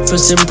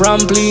 Breakfast in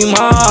Brumbley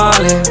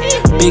Marlin.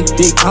 Big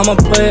dick, I'ma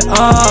put it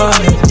on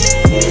it.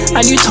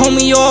 And you told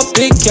me you're a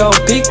big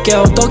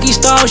girl. Doggy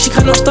style, she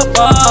cannot stop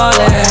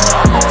ballin'.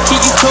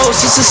 Keep you close,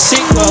 it's a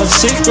sick world.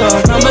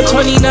 Number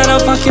 29, I'm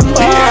fucking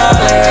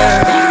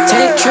ballin'.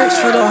 Take trips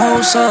for the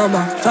whole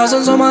summer.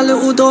 Thousands on my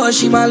little daughter,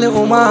 she my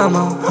little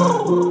mama.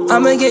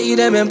 I'ma get you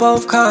them in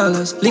both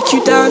colors. Lick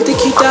you down,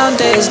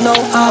 there's no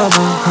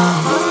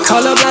other.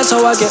 Color blind,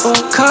 so I get all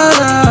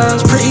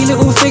colors. Pretty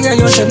little finger,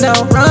 your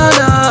Chanel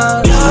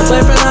runner. My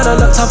boyfriend had her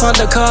locked up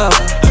undercover.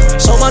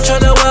 So much of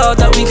the world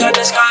that we can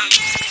discover.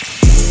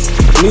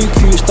 New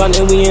cute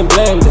stunting, we ain't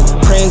blending.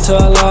 Praying to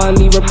Allah, I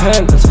need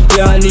repentance.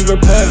 Yeah, I need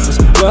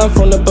repentance. Run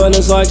from the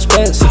burners are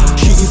expensive.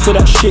 Shoot you for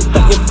that shit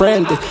that your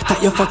friend did,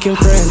 that your fucking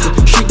friend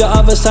did. Shoot the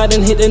other side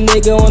and hit the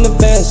nigga on the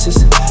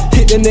fences.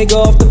 Hit the nigga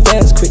off the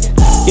fence quick.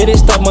 Yeah, they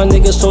stopped my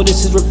nigga, so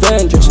this is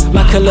revenge.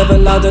 Mac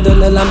 11 louder than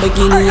a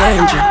Lamborghini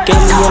engine. Gave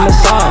me a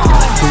massage.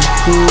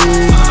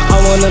 I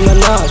want a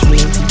menage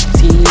with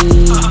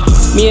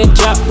me and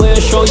Jack will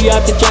show you how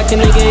to jack a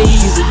nigga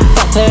easy.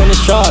 Fucked her in the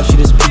shot, she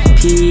was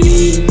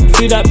PP.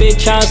 Flew that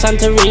bitch out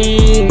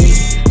Santorini.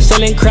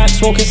 Selling crack,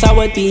 smoking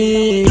sour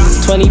D.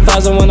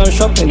 20,000 when I'm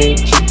shopping it.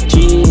 GG.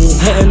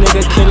 Hit a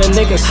nigga, kill a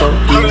nigga so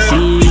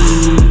easy.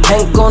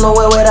 Ain't go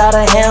nowhere without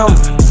a helmet.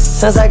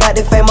 Since I got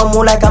the fame, I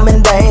move like I'm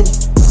in danger.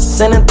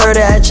 Sending 30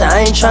 at you,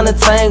 I ain't tryna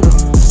tangle.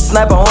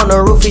 Sniper on the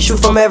roof, he shoot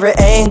from every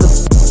angle.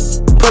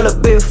 Pull a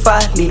big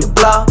fight, lead the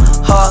block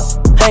hard.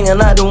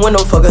 Hanging out the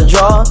window, fuck a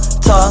draw.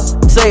 Talk,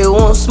 say you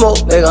won't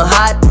smoke, they gon'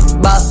 hide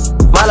box.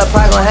 Mala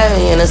Pride gon' have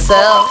me in a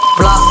cell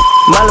block.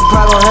 Mala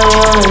Pride gon' have me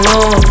on the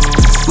news.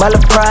 Mala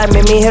Pride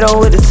made me hit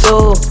on with the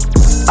tool.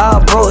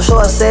 I broke,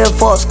 so I said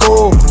for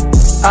school.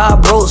 I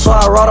broke, so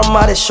I brought him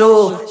out his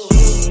shoe.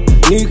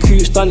 New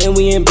cute stunting,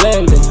 we ain't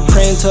blending.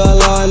 Praying to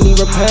Allah, I need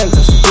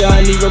repentance. Yeah, I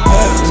need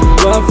repentance.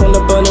 Run from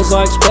the burners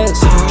are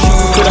expensive. Shoot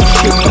you for that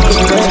shit that was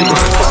branded.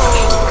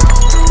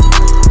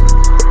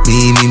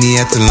 Meet me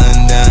at the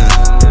London.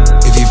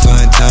 If you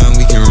find time,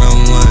 we can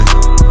run one.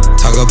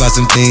 Talk about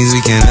some things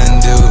we can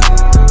undo.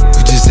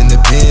 You just in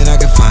the pen, I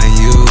can find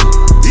you.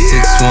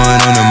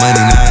 6'1" on the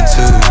money,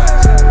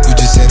 9'2". You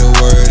just say the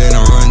word and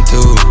I run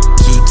through.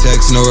 2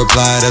 texts, no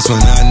reply, that's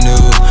when I knew.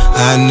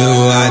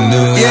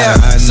 Yeah,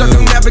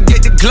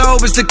 circumnavigate the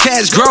globe as the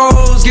cash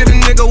grows. Get a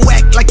nigga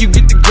whack like you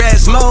get the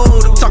grass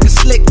mowed. I'm talking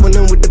slick when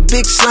I'm with the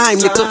big slime,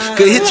 nigga.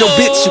 Could hit your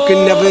bitch, you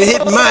can never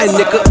hit mine,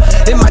 nigga.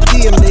 In my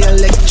DM, they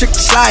electric. trick to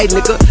slide,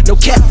 nigga. No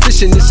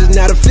catfishing, this is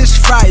not a fish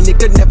fry,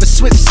 nigga. Never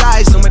switch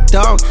sides on my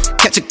dog.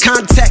 Catch a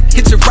contact,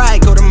 hit your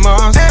ride, go to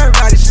Mars.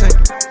 Everybody sing.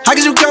 How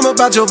could you come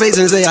about your face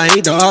and say I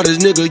ain't the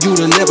hardest nigga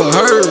you'd have never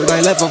heard?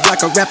 I left off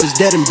like a rapper's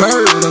dead and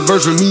bird. A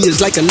verse for me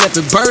is like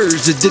 11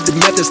 birds. Just did the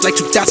math, it's like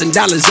 $2,000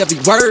 every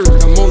word.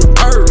 I'm on the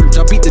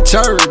purge, I beat the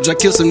church. I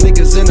killed some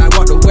niggas and I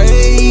walked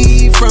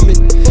away from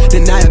it.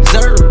 Then I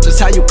observed just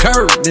how you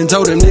curved and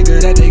told a nigga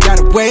that they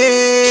gotta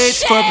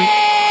wait for me.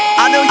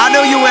 I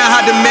know you ain't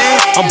hot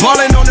demand. I'm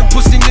ballin' on the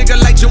pussy nigga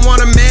like you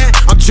want a man.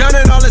 I'm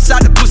drowning all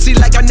inside the pussy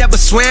like I never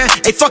swam.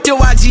 Hey, fuck your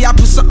IG, I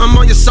put something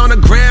on your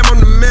sonogram. I'm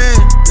the man.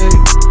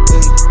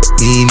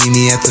 Meet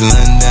me after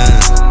London.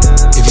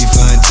 If you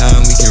find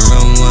time, we can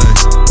run one.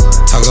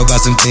 Talk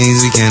about some things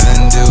we can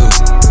undo.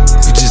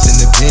 You just in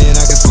the pen,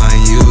 I can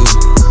find you.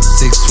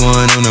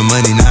 6'1" on the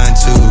money,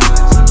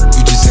 9'2".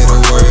 You just say the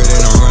word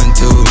and I run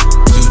through.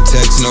 2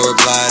 texts, no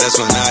reply, that's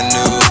when I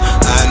knew.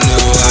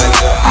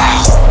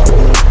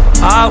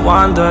 I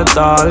wonder,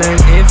 darling,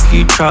 if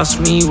you trust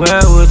me,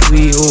 where would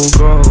we all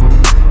go?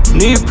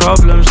 New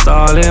problems,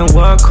 darling,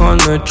 work on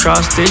the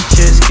trust, it's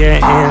just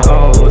getting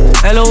old.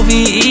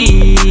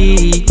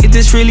 L-O-V-E, is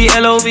this really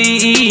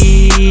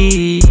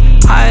L-O-V-E?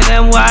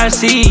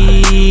 I-N-Y-C,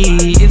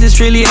 is this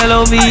really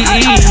L-O-V-E?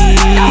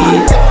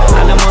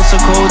 Animals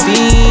of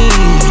codeine,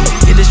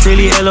 is this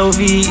really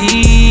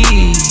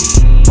L-O-V-E?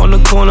 On the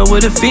corner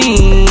with a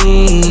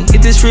fiend,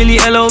 is this really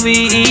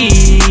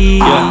L-O-V-E?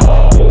 Yeah.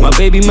 My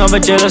baby mother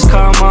jealous,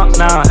 come up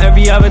now.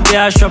 Every other day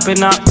I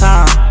shopping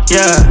uptown,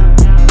 yeah.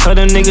 Tell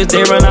them niggas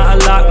they run out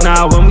of luck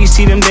now. When we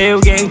see them, they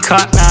all getting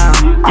cut now,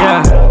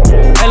 yeah.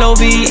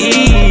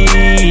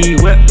 L-O-V-E,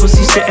 wet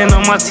pussy sitting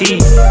on my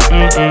teeth.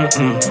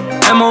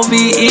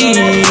 M-O-V-E,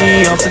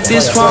 after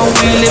this one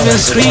we living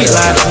sweet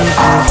like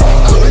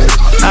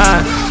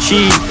And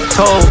she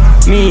told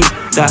me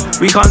that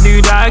we can't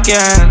do that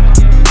again.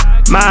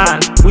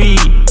 Man, we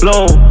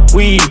blow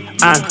weed,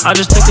 and I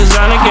just took a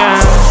Xan again.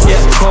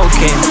 Yeah,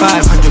 cocaine,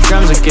 500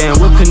 grams again.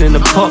 Whipping in the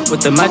pot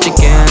with the magic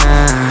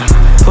again.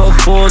 Put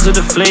 4s of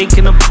the flake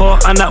in the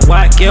pot, and that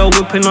white girl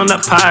whipping on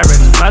that pirate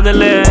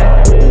Madeline.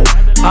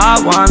 I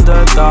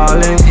wonder,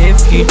 darling,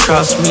 if you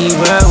trust me,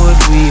 where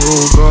would we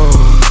all go?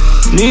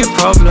 New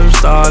problems,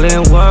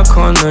 darling, work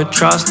on the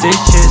trust,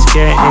 it's just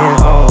getting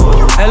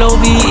old.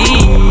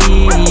 L-O-V-E,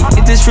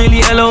 is this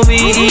really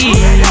L-O-V-E?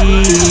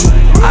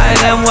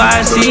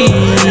 I-N-Y-C,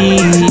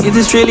 is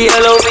this really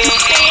L-O-V-E?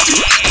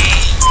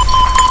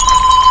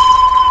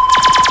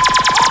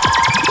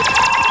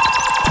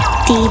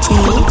 DJ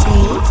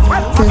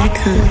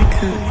Blackhawk.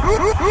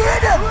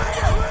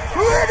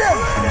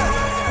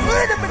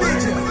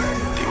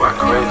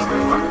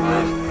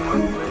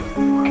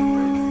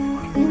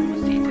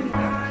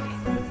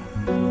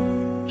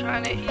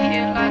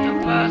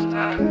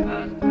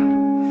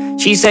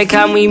 She said,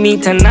 can we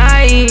meet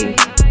tonight?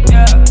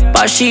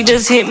 But she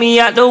just hit me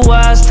at the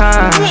worst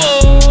time.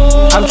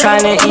 I'm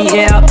trying to eat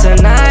it up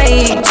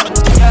tonight.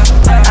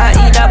 I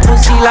eat that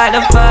pussy like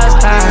the first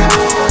time.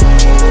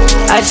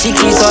 And she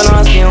keeps on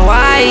asking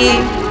why.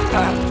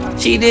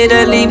 She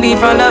didn't leave me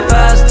from the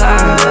first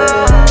time.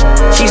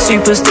 She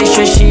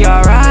superstitious, she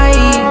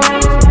alright.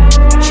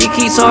 She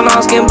keeps on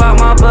asking about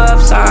my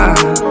birth sign.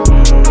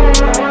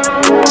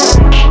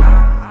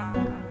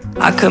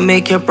 I could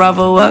make your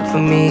brother work for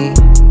me.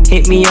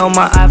 Hit me on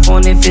my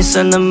iPhone if it's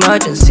an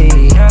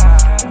emergency.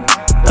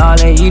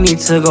 Darling, you need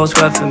to go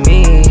square for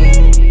me.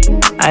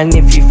 And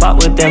if you fuck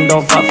with them,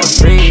 don't fuck for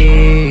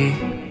free.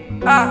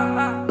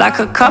 Like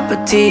a cup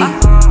of tea.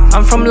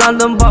 I'm from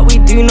London, but we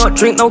do not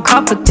drink no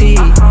cup of tea.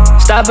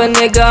 Stab a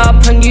nigga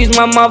up and use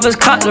my mother's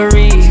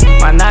cutlery.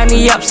 My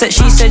nanny upset,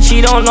 she said she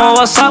don't know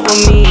what's up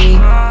with me.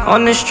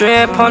 On the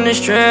strip, on the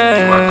strip.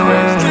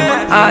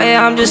 Out here,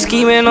 I'm just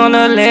scheming on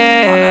the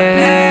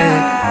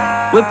leg.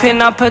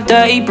 Whipping up a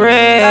dirty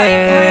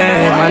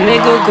bread. My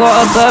nigga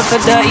got a bird for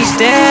dirty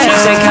stairs. She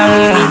said, can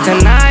we meet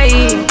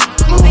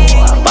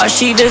tonight? But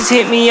she just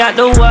hit me at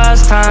the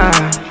worst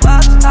time.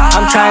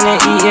 I'm trying to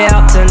eat it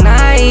up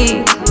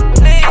tonight.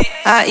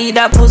 I eat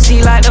that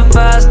pussy like the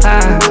first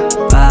time.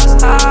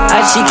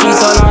 And she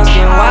keeps on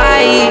asking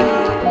why.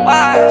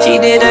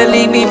 She didn't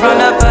leave me from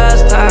the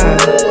first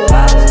time.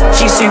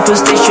 She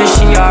superstitious,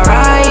 she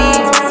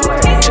alright.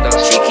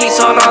 She keeps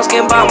on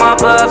asking about my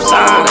birth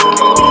sign.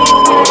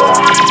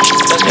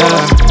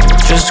 Yeah,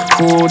 just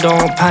cool,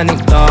 don't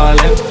panic,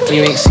 darling.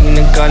 You ain't seen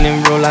a gun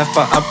in real life,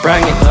 but I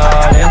bring it,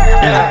 darling.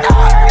 Yeah,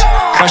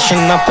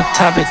 crashing up a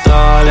tablet,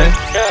 darling.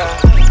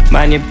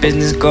 Mind your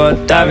business,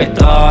 god damn it,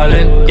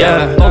 darling.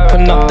 Yeah,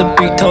 open up the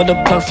beat, tell the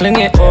plug, fling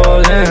it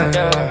all in.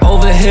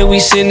 Over here we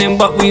sinning,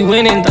 but we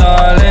winning,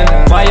 darling.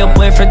 Why your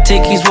boyfriend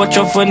take his watch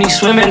off when he's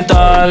swimming,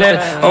 darling?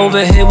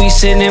 Over here we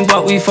sinning,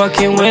 but we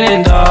fucking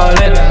winning,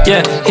 darling.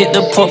 Yeah, hit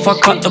the pot,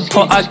 fuck up the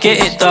pot, I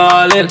get it,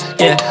 darling.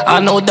 Yeah, I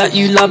know that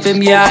you love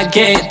him, yeah, I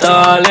get it,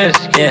 darling.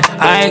 Yeah,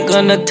 I ain't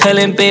gonna tell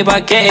him, babe,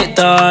 I get it,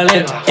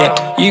 darling.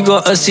 Yeah, you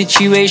got a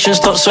situation,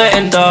 stop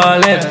sweating,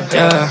 darling.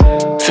 Yeah,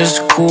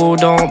 just cool,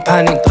 don't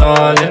panic,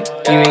 darling.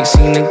 You ain't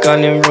seen a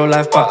gun in real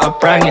life, but I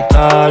bring it,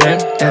 darling.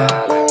 Yeah.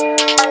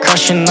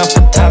 Washing up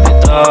the top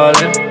it,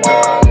 darling.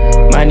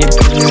 Man, you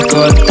couldn't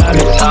go damn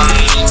it.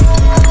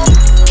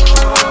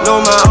 No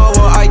matter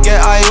what I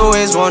get, I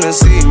always wanna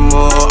see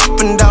more.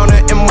 Up and down the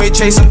M-way,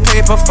 chasing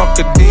paper, fuck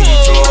a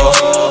detour.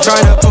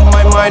 Trying to put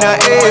my mind at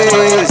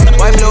ease,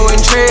 while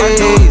blowing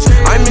trees.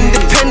 I'm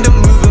independent,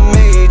 moving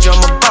major,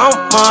 I'm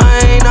about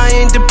mine. I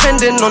ain't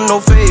dependent on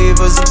no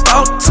favors,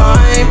 about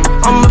time.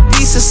 I'm a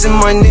beast, it's in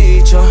my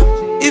nature.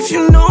 If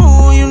you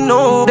know, you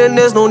know, then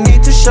there's no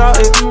need to shout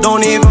it.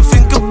 Don't even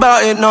think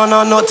about it, no,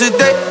 no, not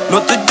today.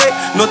 Not today,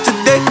 not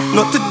today,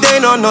 not today,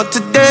 no, not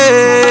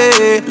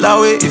today.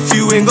 Allow it if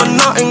you ain't got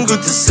nothing good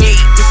to say.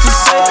 Good to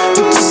say,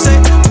 good to say,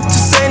 good to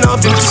say,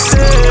 nothing to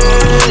say.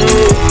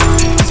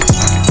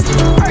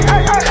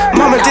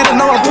 Mama didn't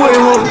know I brought it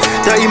home.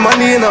 Dirty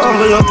money in the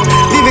envelope.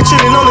 Leave it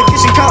chilling on the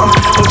kitchen counter.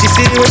 Hope she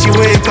see it when she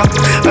wake up.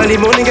 Early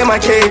morning, get my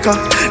cake up.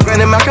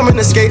 Granny Mac, I'm in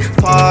the skate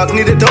park.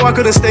 Needed dough, I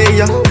couldn't stay,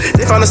 yeah.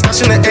 They found a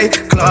stash in the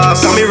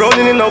A-class. Got me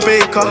rolling in no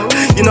baker.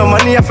 You know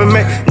money I for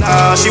make.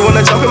 Nah, she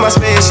wanna jump in my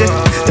spaceship.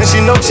 Then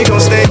she know she gon'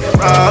 stay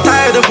round.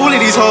 Tired of all of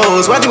these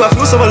hoes. Why do I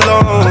feel so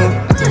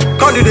alone?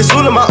 Can't do this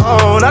all on my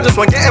own. I just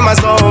want to get in my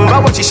zone. My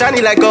watch is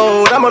shiny like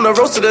gold. I'm on the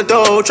road to the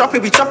dough.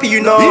 Trappy be trappy,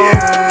 you know.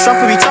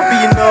 Trappy be trappy,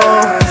 you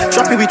know.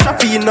 Trappy be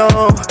trappy, you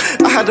know.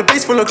 I had a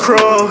base full of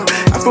crow.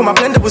 I fill my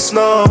blender with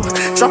snow.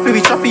 Trappy be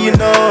trappy, you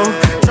know.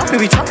 Trappy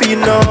be trappy, you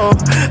know.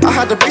 I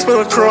had a base full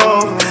of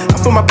crow. I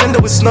fill my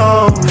blender with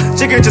snow.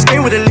 Jigger just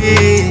came with a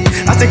lead.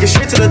 I take it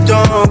straight to the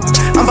dome.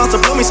 I'm about to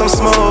blow me some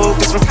smoke.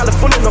 It's from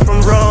California, not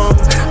from Rome.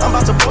 I'm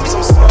about to blow me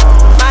some smoke.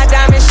 My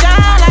diamond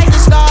shine like the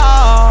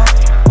star.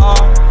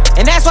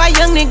 And that's why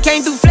young nigga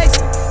came through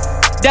flexing.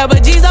 Double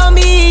G's on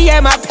me,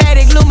 yeah, my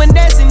paddock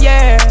luminescent,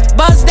 yeah.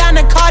 Bust down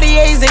the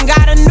Cartiers and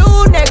got a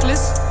new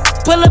necklace.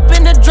 Pull up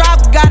in the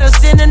drop, gotta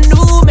send a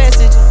new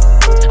message.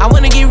 I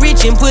wanna get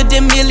rich and put the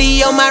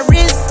milli on my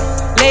wrist.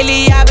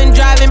 Lately I've been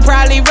driving,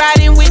 probably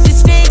riding with the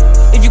stick.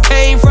 If you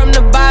came from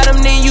the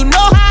bottom, then you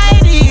know how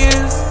it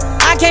is.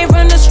 I came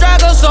from the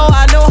struggle, so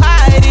I know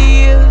how it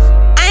is.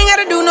 I ain't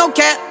gotta do no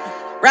cap,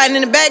 riding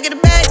in the back of the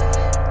back.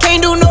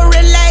 Can't do no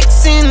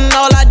relaxing,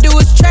 all I do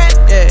is trap,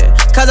 yeah.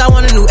 Cause I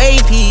want a new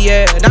AP,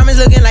 yeah.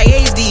 Diamonds looking like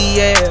HD,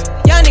 yeah.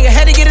 Young nigga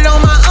had to get it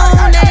on my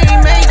own, they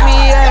ain't make me,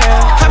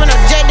 yeah. Hopping up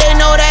jet, they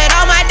know that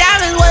all my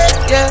diamonds wet,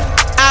 yeah.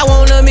 I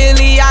want a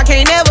milli, I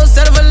can't never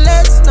settle for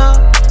less, no.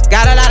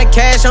 Got a lot of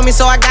cash on me,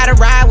 so I gotta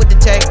ride with the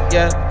check,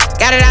 yeah.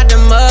 Got it out the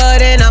mud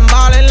and I'm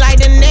ballin'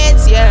 like the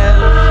Nets, yeah.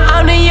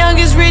 I'm the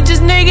youngest,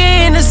 richest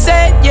nigga in the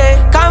set,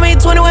 yeah. Call me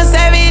 21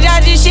 Savage,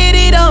 I just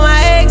shitted on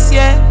my ex,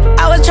 yeah.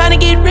 I was tryna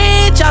get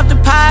rich off the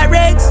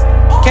Pyrex.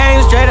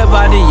 Came straight up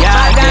out the yacht.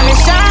 My diamond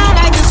shine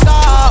like the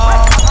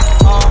star.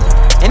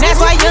 And that's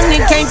why young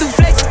nigga came through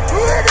flexing.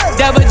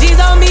 Double G's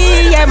on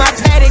me, yeah, my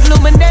paddock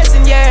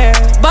luminescent, yeah.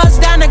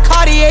 Bust down the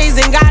Cartiers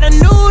and got a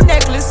new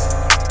necklace.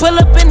 Pull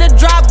up in the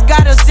drop,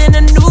 gotta send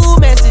a new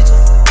message.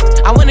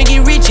 I wanna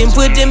get rich and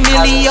put the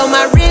milli on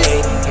my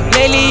wrist.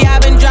 Lately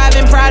I've been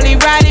driving, probably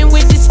riding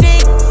with the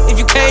stick. If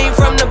you came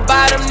from the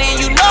bottom, then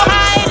you know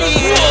how it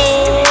is.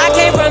 I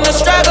came from the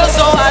struggle,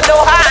 so I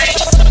know how it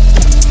is.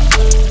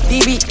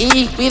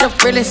 DBE, we the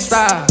realest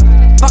side.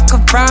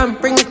 Fuck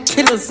around, bring the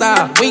killers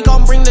out. We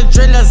gon' bring the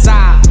drillers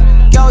out.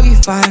 Yo, you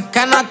fine,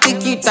 can I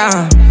take you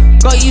down?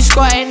 Got you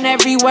squatting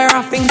everywhere,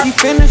 I think you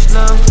finished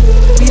now.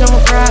 We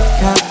don't rap,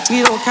 cap,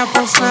 we don't cap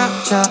on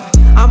Snapchat.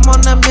 I'm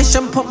on a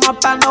mission, put my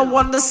banner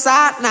on the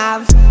side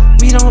nav.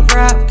 We don't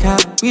rap,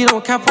 cap, we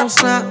don't cap on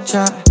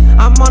Snapchat.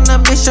 I'm on a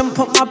mission,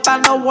 put my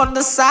banner on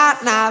the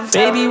side nav.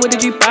 Baby, what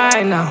did you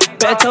buy now?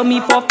 Better tell me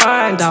before I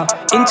find out.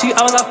 In 2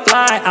 hours I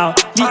fly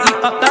out. Beat you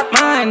up that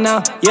mine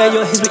now. Yeah,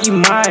 you're his, but you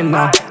mine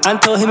now.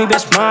 And told him he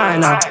best mine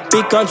now.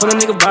 Big guns when a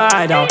nigga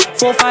ride out.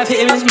 4-5 hit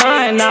him, it's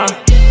mine now.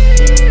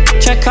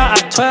 Check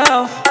out at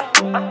 12.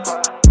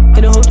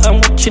 In the hood,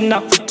 I'm watching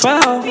out for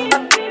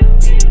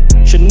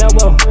 12. Chanel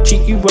well,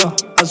 treat you well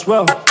as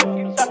well.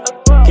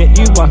 Get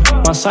you one,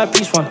 my side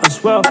piece one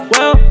as well.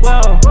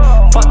 Well,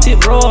 fucked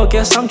it raw,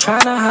 guess I'm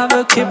tryna have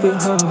a kid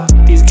with her.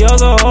 These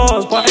girls are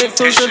whores, but it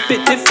feels a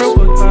bit different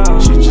with her.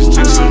 She just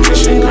takes some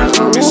mission like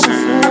a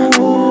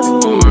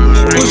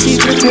she's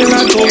looking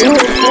like a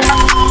wolf.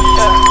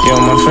 You're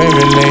my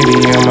favorite lady,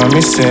 you're my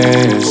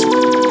missus.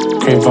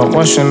 Crave up,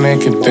 wash your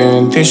naked,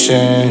 doing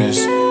dishes.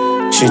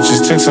 She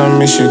just texts on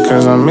me shit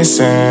cause I'm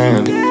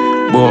missing.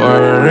 Bought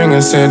her a ring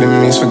and said it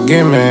means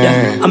forgive me.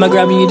 Yeah, I'ma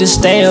grab you to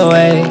stay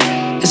away.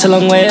 It's a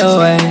long way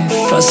away.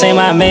 Gotta say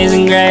my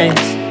amazing grace.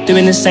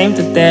 Doing the same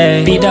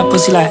today. Beat that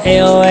pussy like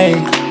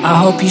AOA. I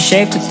hope you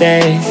shave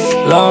today.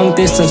 Long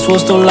distance will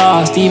still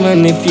last,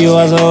 even if you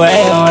was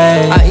away.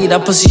 I eat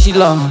that pussy, she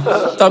long.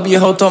 W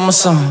hoe told my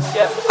son.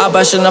 I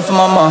bash enough for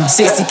my mom.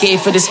 60K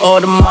for this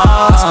Audemars.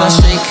 I spend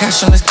straight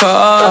cash on this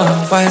car.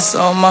 Vice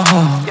on my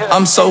home.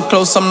 I'm so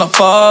close, I'm not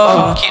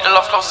far. Keep the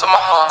love close to my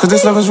heart. Cause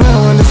this love is real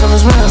and this love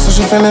is real, so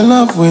she fell in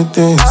love with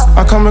this.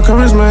 I come with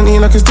charisma and eat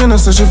like it's dinner,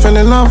 so she fell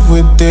in love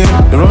with it.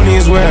 The rollie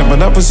is wet, but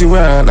that pussy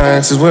wet, and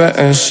axe is wet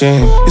as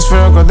shit. It's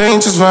real, got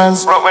dangerous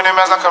vibes. Rock with him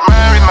as like a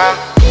married man.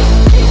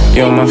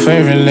 You're my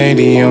favorite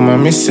lady, you're my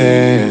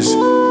missus.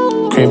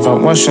 Crave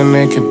up, washing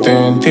naked,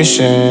 doing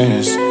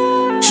dishes.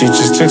 She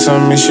just texts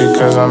on me shit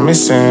cause I'm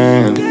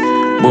missing.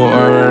 Bought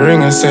her a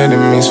ring and said it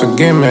means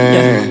forgive me.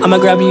 Yeah, I'ma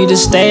grab you to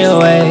stay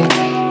away.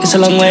 It's a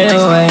long way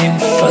away.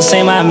 But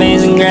say my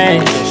amazing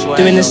grace.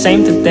 Doing the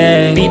same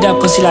today. Beat that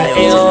pussy like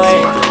 808.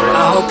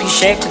 I hope you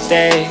shake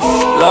today.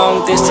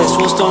 Long distance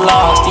will still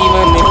last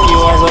even if you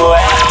was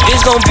away.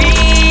 It's gon'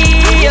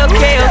 be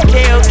okay,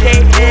 okay,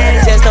 okay.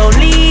 Just don't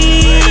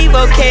leave,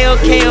 okay,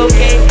 okay,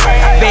 okay.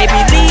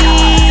 Baby, lead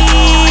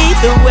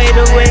the way, yeah,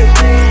 the way.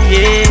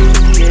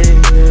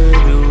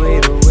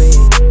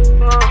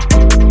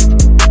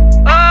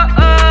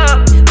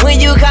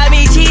 When you call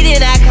me cheating,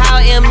 I call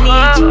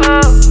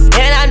amnesia.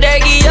 And I'm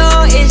dirty,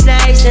 yo, it's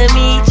nice to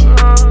meet you.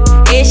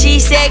 And she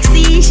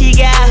sexy, she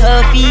got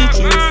her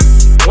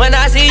features. When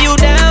I see you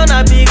down,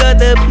 I pick up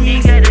the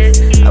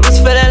pieces. I was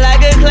feeling like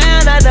a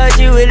clown, I thought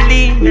you would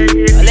leave me.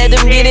 I let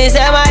them get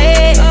inside my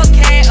head.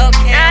 Okay,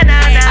 okay.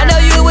 I know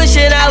you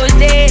wishing I was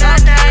dead.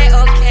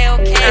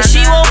 And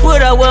she won't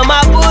put up with my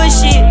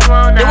bullshit.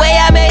 The way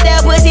I made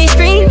that pussy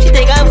scream, she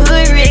think I'm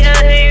hood rich.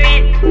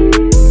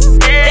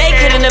 They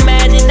couldn't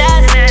imagine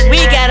us.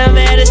 We got them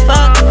mad as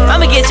fuck.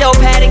 I'ma get your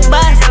paddock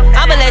bus.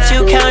 I'ma let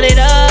you count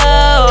it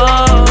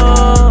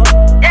up.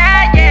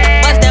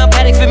 Bust down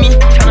paddock for me.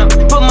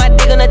 Put my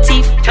dick on her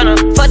teeth.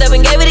 Fucked up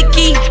and gave her the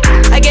key.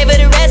 I gave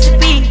her the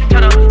recipe.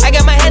 I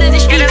got my head in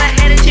the street.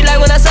 She like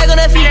when I suck on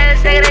her feet.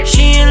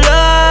 She in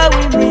love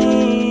with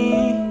me.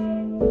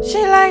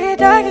 She like it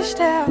doggy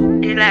style.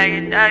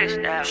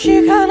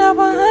 She count up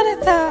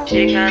 100,000.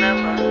 Cheat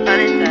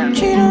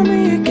on me,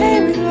 you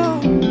can't be low.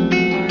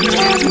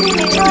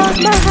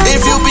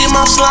 If you be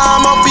my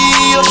slime, I'll be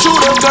your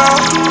shooter, girl.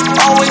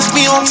 Always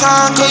be on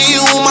time, cause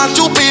you my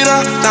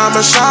Jupiter.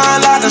 Diamond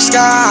shine like the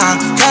sky.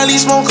 Cali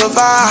smoke a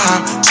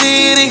vibe.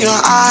 See it in your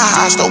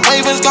eyes, the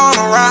wave is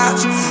gonna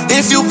rise.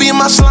 If you be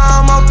my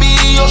slime, I'll be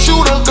your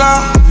shooter,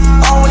 girl.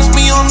 Always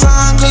be on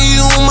time, cause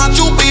you my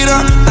Jupiter.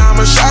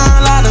 Diamond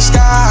shine like the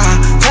sky.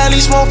 Cali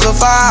smoke a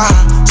vibe.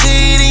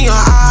 See it in your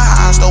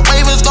eyes, the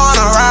wave is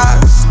gonna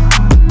rise.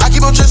 I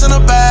keep on chasing the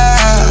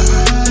bag.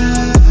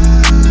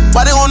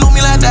 Why they gon' know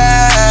me like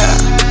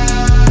that?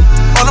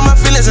 All of my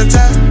feelings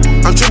intact.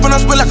 I'm tripping, I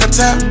spit like a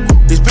tap.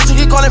 These bitches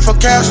keep calling for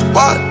cash.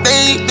 What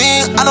they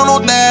think, I don't know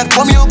that.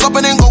 Pour me a cup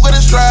and then go get a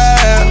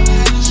strap.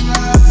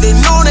 They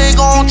know they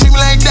gon' treat me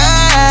like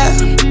that.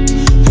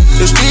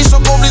 The streets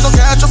so cold, please don't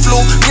catch a flu.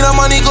 Need the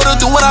money, go to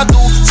do what I do.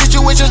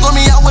 Situations got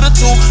me out with a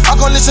two. I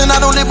gon' listen, I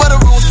don't live by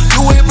the rules.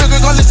 You ain't bigger,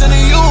 gon' listen to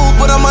you.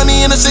 Put the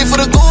money in the safe for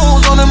the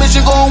goons. On a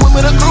mission, go with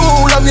me the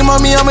crew. Love you,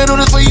 mommy, I'ma do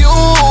this for you.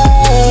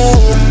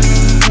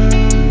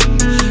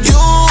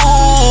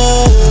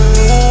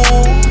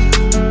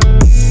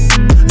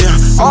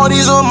 All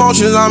these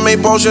emotions, I make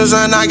potions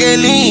and I get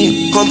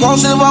lean.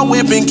 Compulsive, I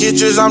whipping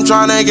kitchens, I'm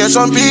tryna get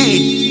some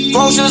pee.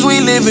 Potions,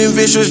 we living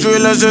vicious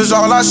drillers, is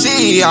all I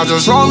see. I'll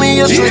just roll me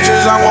your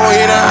switches, I won't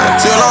hit that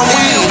till I'm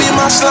with you. Be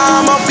my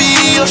slime, I'll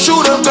be your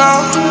shooter,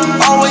 girl.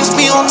 Always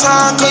be on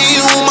time, cause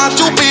you my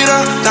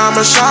Jupiter.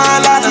 Diamond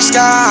shine like the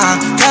sky.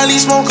 Cali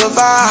smoke a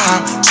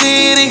vibe.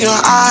 See it in your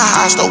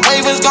eyes, the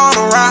wave is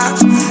gonna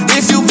rise.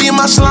 If you be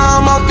my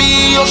slime, I'll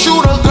be your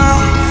shooter,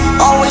 girl.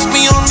 Always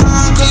be on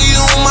time, cause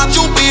you my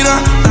Jupiter.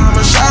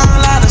 Diamond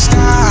shine like the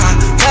sky.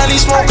 Cali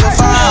smoke a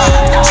fire.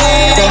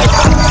 See it in your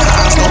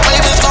eyes, the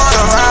wave is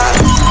gonna rise.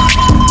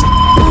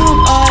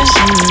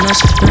 Someone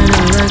else is ready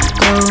to let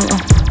go.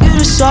 You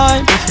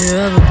decide if you're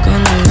ever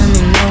gonna let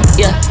me know.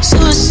 Yeah,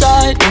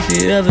 suicide if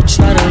you ever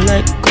try to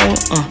let go.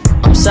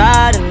 I'm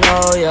sad, I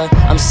know, yeah.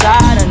 I'm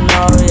sad, I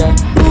know, yeah.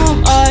 Who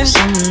am I?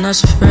 Someone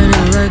else is ready to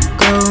let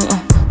go.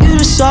 You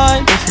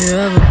decide if you're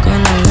ever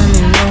gonna let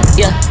me know.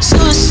 Yeah,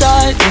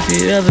 suicide if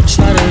you ever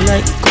try to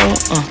let go.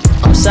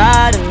 I'm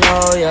sad, I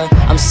know, yeah.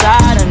 I'm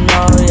sad, I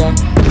know, yeah.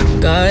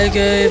 God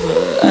gave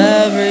her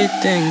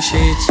everything.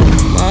 She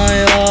took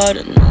my heart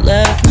and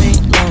left me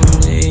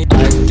lonely.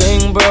 I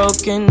think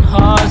broken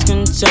hearts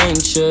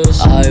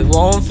contagious. I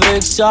won't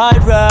fix,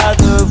 I'd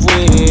rather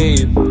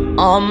weep.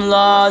 I'm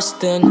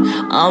lost and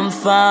I'm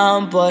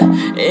found, but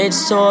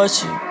it's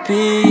torture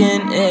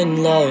being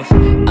in love.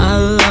 I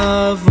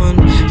love when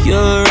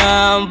you're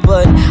around,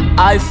 but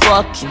I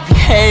fucking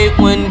hate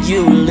when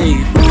you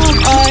leave.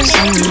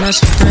 Someone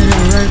else afraid to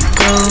let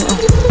go.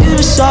 You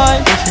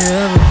decide if you're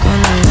ever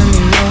gonna let me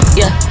know.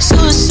 Yeah,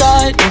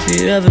 suicide if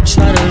you ever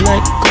try to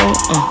let go.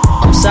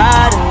 I'm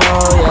sad, I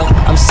know,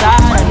 yeah. I'm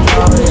sad, I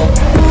know, yeah.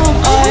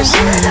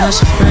 Someone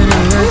else afraid to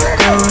let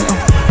go.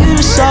 You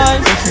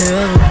decide if you're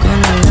ever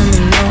gonna let me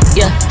know.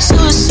 Yeah,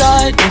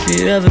 suicide if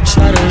you ever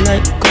try to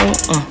let go.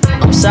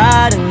 I'm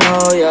sad, I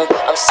know, yeah.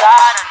 I'm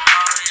sad, I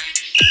know.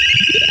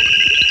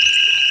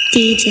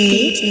 DJ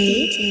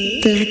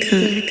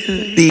Blackhawk.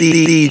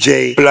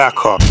 DJ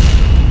Blackhawk.